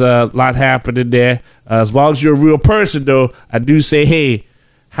 There's a lot happening there. As long as you're a real person, though, I do say, hey,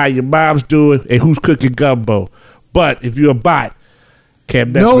 how your mom's doing and who's cooking gumbo. But if you're a bot,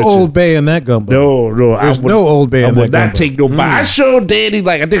 can't mess No with Old you. Bay in that gumbo. No. There's no Old Bay I in would that not gumbo. take no bot. I showed Danny,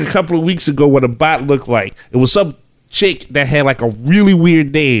 like, I think a couple of weeks ago what a bot looked like. It was some chick that had, like, a really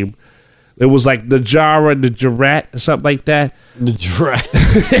weird name. It was like Najara Najarat or something like that. The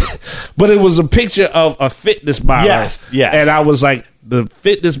But it was a picture of a fitness model. Yes. And I was like, The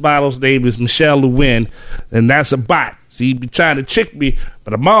fitness model's name is Michelle Lewin, and that's a bot. So you be trying to trick me,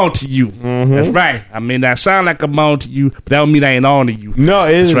 but I'm on to you. That's right. I mean, I sound like I'm on to you, but that don't mean I ain't on to you. No,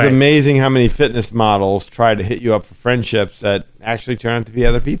 it is right. amazing how many fitness models try to hit you up for friendships that actually turn out to be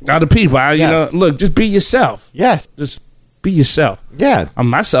other people. Other people, you Yes. know, look, just be yourself. Yes. Just be yourself. Yeah. I'm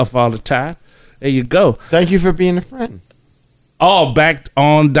myself all the time. There you go. Thank you for being a friend. All back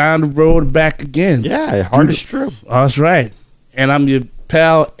on down the road, back again. Yeah, heart is true. That's right. And I'm your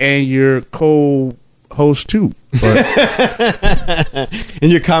pal and your co-host too.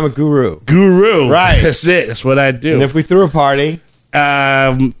 And your comic guru. Guru. Right. That's it. That's what I do. And if we threw a party,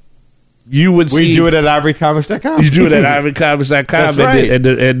 you would see. we do it at ivorycomics.com. You do it at ivorycomics.com. That's right.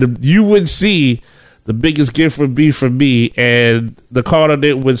 And you would see the biggest gift would be from me, and the card on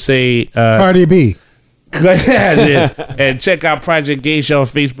it would say, Cardi B. go ahead and check out Project Gay Show on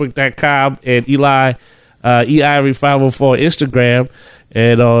Facebook.com and EIvory504 Instagram,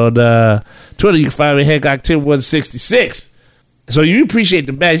 and on Twitter you can find me Hancock 10166. So you appreciate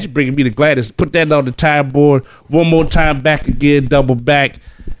the match. You're bringing me the gladness. Put that on the time board one more time, back again, double back,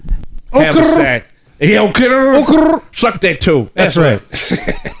 have a sack. Yo, suck that too. That's right.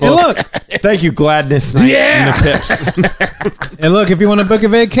 And look, Thank you, Gladness Night. Yeah. And the Pips. and look, if you want to book a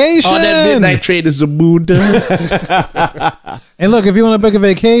vacation, Oh, that midnight train is a mood. and look, if you want to book a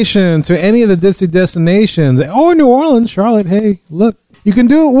vacation to any of the Disney destinations or New Orleans, Charlotte, hey, look, you can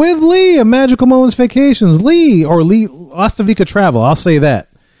do it with Lee of Magical Moments Vacations. Lee Costa Rica Travel. I'll say that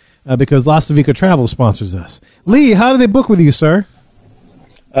because Costa Rica Travel sponsors us. Lee, how do they book with you, sir?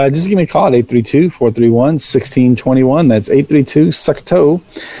 Just give me a call at 832-431-1621. That's 832-SUCKATOE.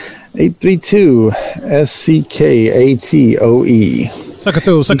 832-SCKATOE. Suck a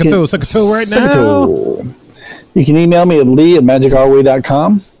toe right now. Suckatoe. You can email me at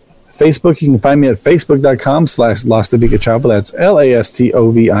lee@magicourway.com. Facebook, you can find me at facebook.com/Lastovica Travel. That's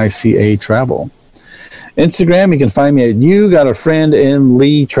LASTOVICA Travel. Instagram, you can find me at You Got a Friend in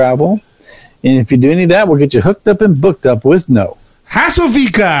Lee Travel. And if you do any of that, we'll get you hooked up and booked up with no.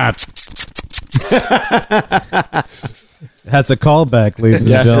 Hasselvika. That's a callback, ladies and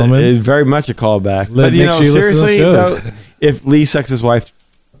Yes, gentlemen. it is very much a callback. Let- But you make know, sure you listen to seriously, those though, if Lee sucks his wife's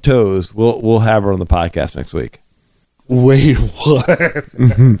toes, we'll have her on the podcast next week. Wait, what?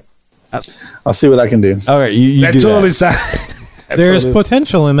 I'll see what I can do. All right, you That do totally that. sounds. There's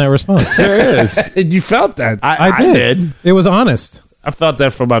potential in that response. There is. And you felt that. I did. It was honest. I felt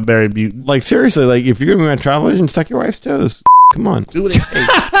that from my Barry Mutant. Like, seriously, like, if you're going to be on travel agent, suck your wife's toes. Come on. Do what it takes.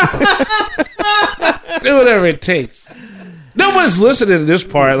 Do whatever it takes. No one's listening to this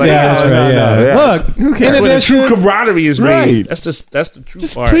part. Like, Yeah, that's oh, right. no, Yeah. yeah. Look, Who in cares? Where the true addition, camaraderie is made. Right. That's the true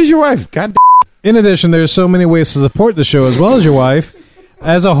Just part. please your wife. God there's so many ways to support the show as well as your wife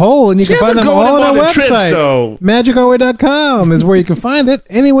as a whole, and you She can find them hasn't all gone on our on the trips, website. though. MagicOurway.com is where you can find it.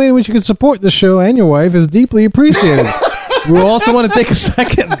 Any way in which you can support the show and your wife is deeply appreciated. We also want to take a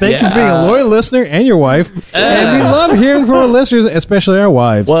second. Thank you for being a loyal listener and your wife. And we love hearing from our listeners, especially our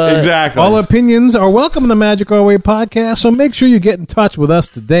wives. Exactly. All opinions are welcome in the Magic Our Way podcast, so make sure you get in touch with us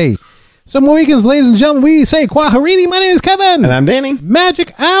today. So, Mohicans, ladies and gentlemen, we say Kwaharini. My name is Kevin. And I'm Danny.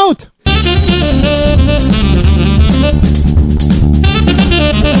 Magic out.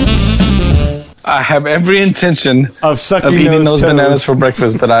 I have every intention Of sucking of eating those toes. bananas for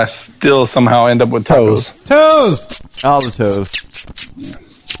breakfast, but I still somehow end up with toes. Toes. All the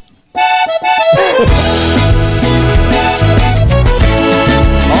toes.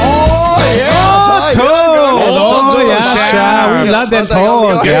 We love that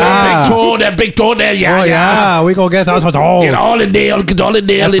toe. Big toe, that big toe there. Yeah, Oh, yeah. We gonna get our toes. Get all in there. Get all in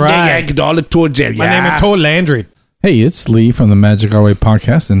there. That's right. Get all the toe jam. My name is Toe Landry. Hey, it's Lee from the Magic Our Way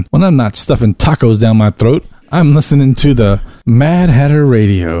podcast, and when I'm not stuffing tacos down my throat, I'm listening to the Mad Hatter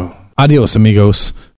Radio. Adios, amigos.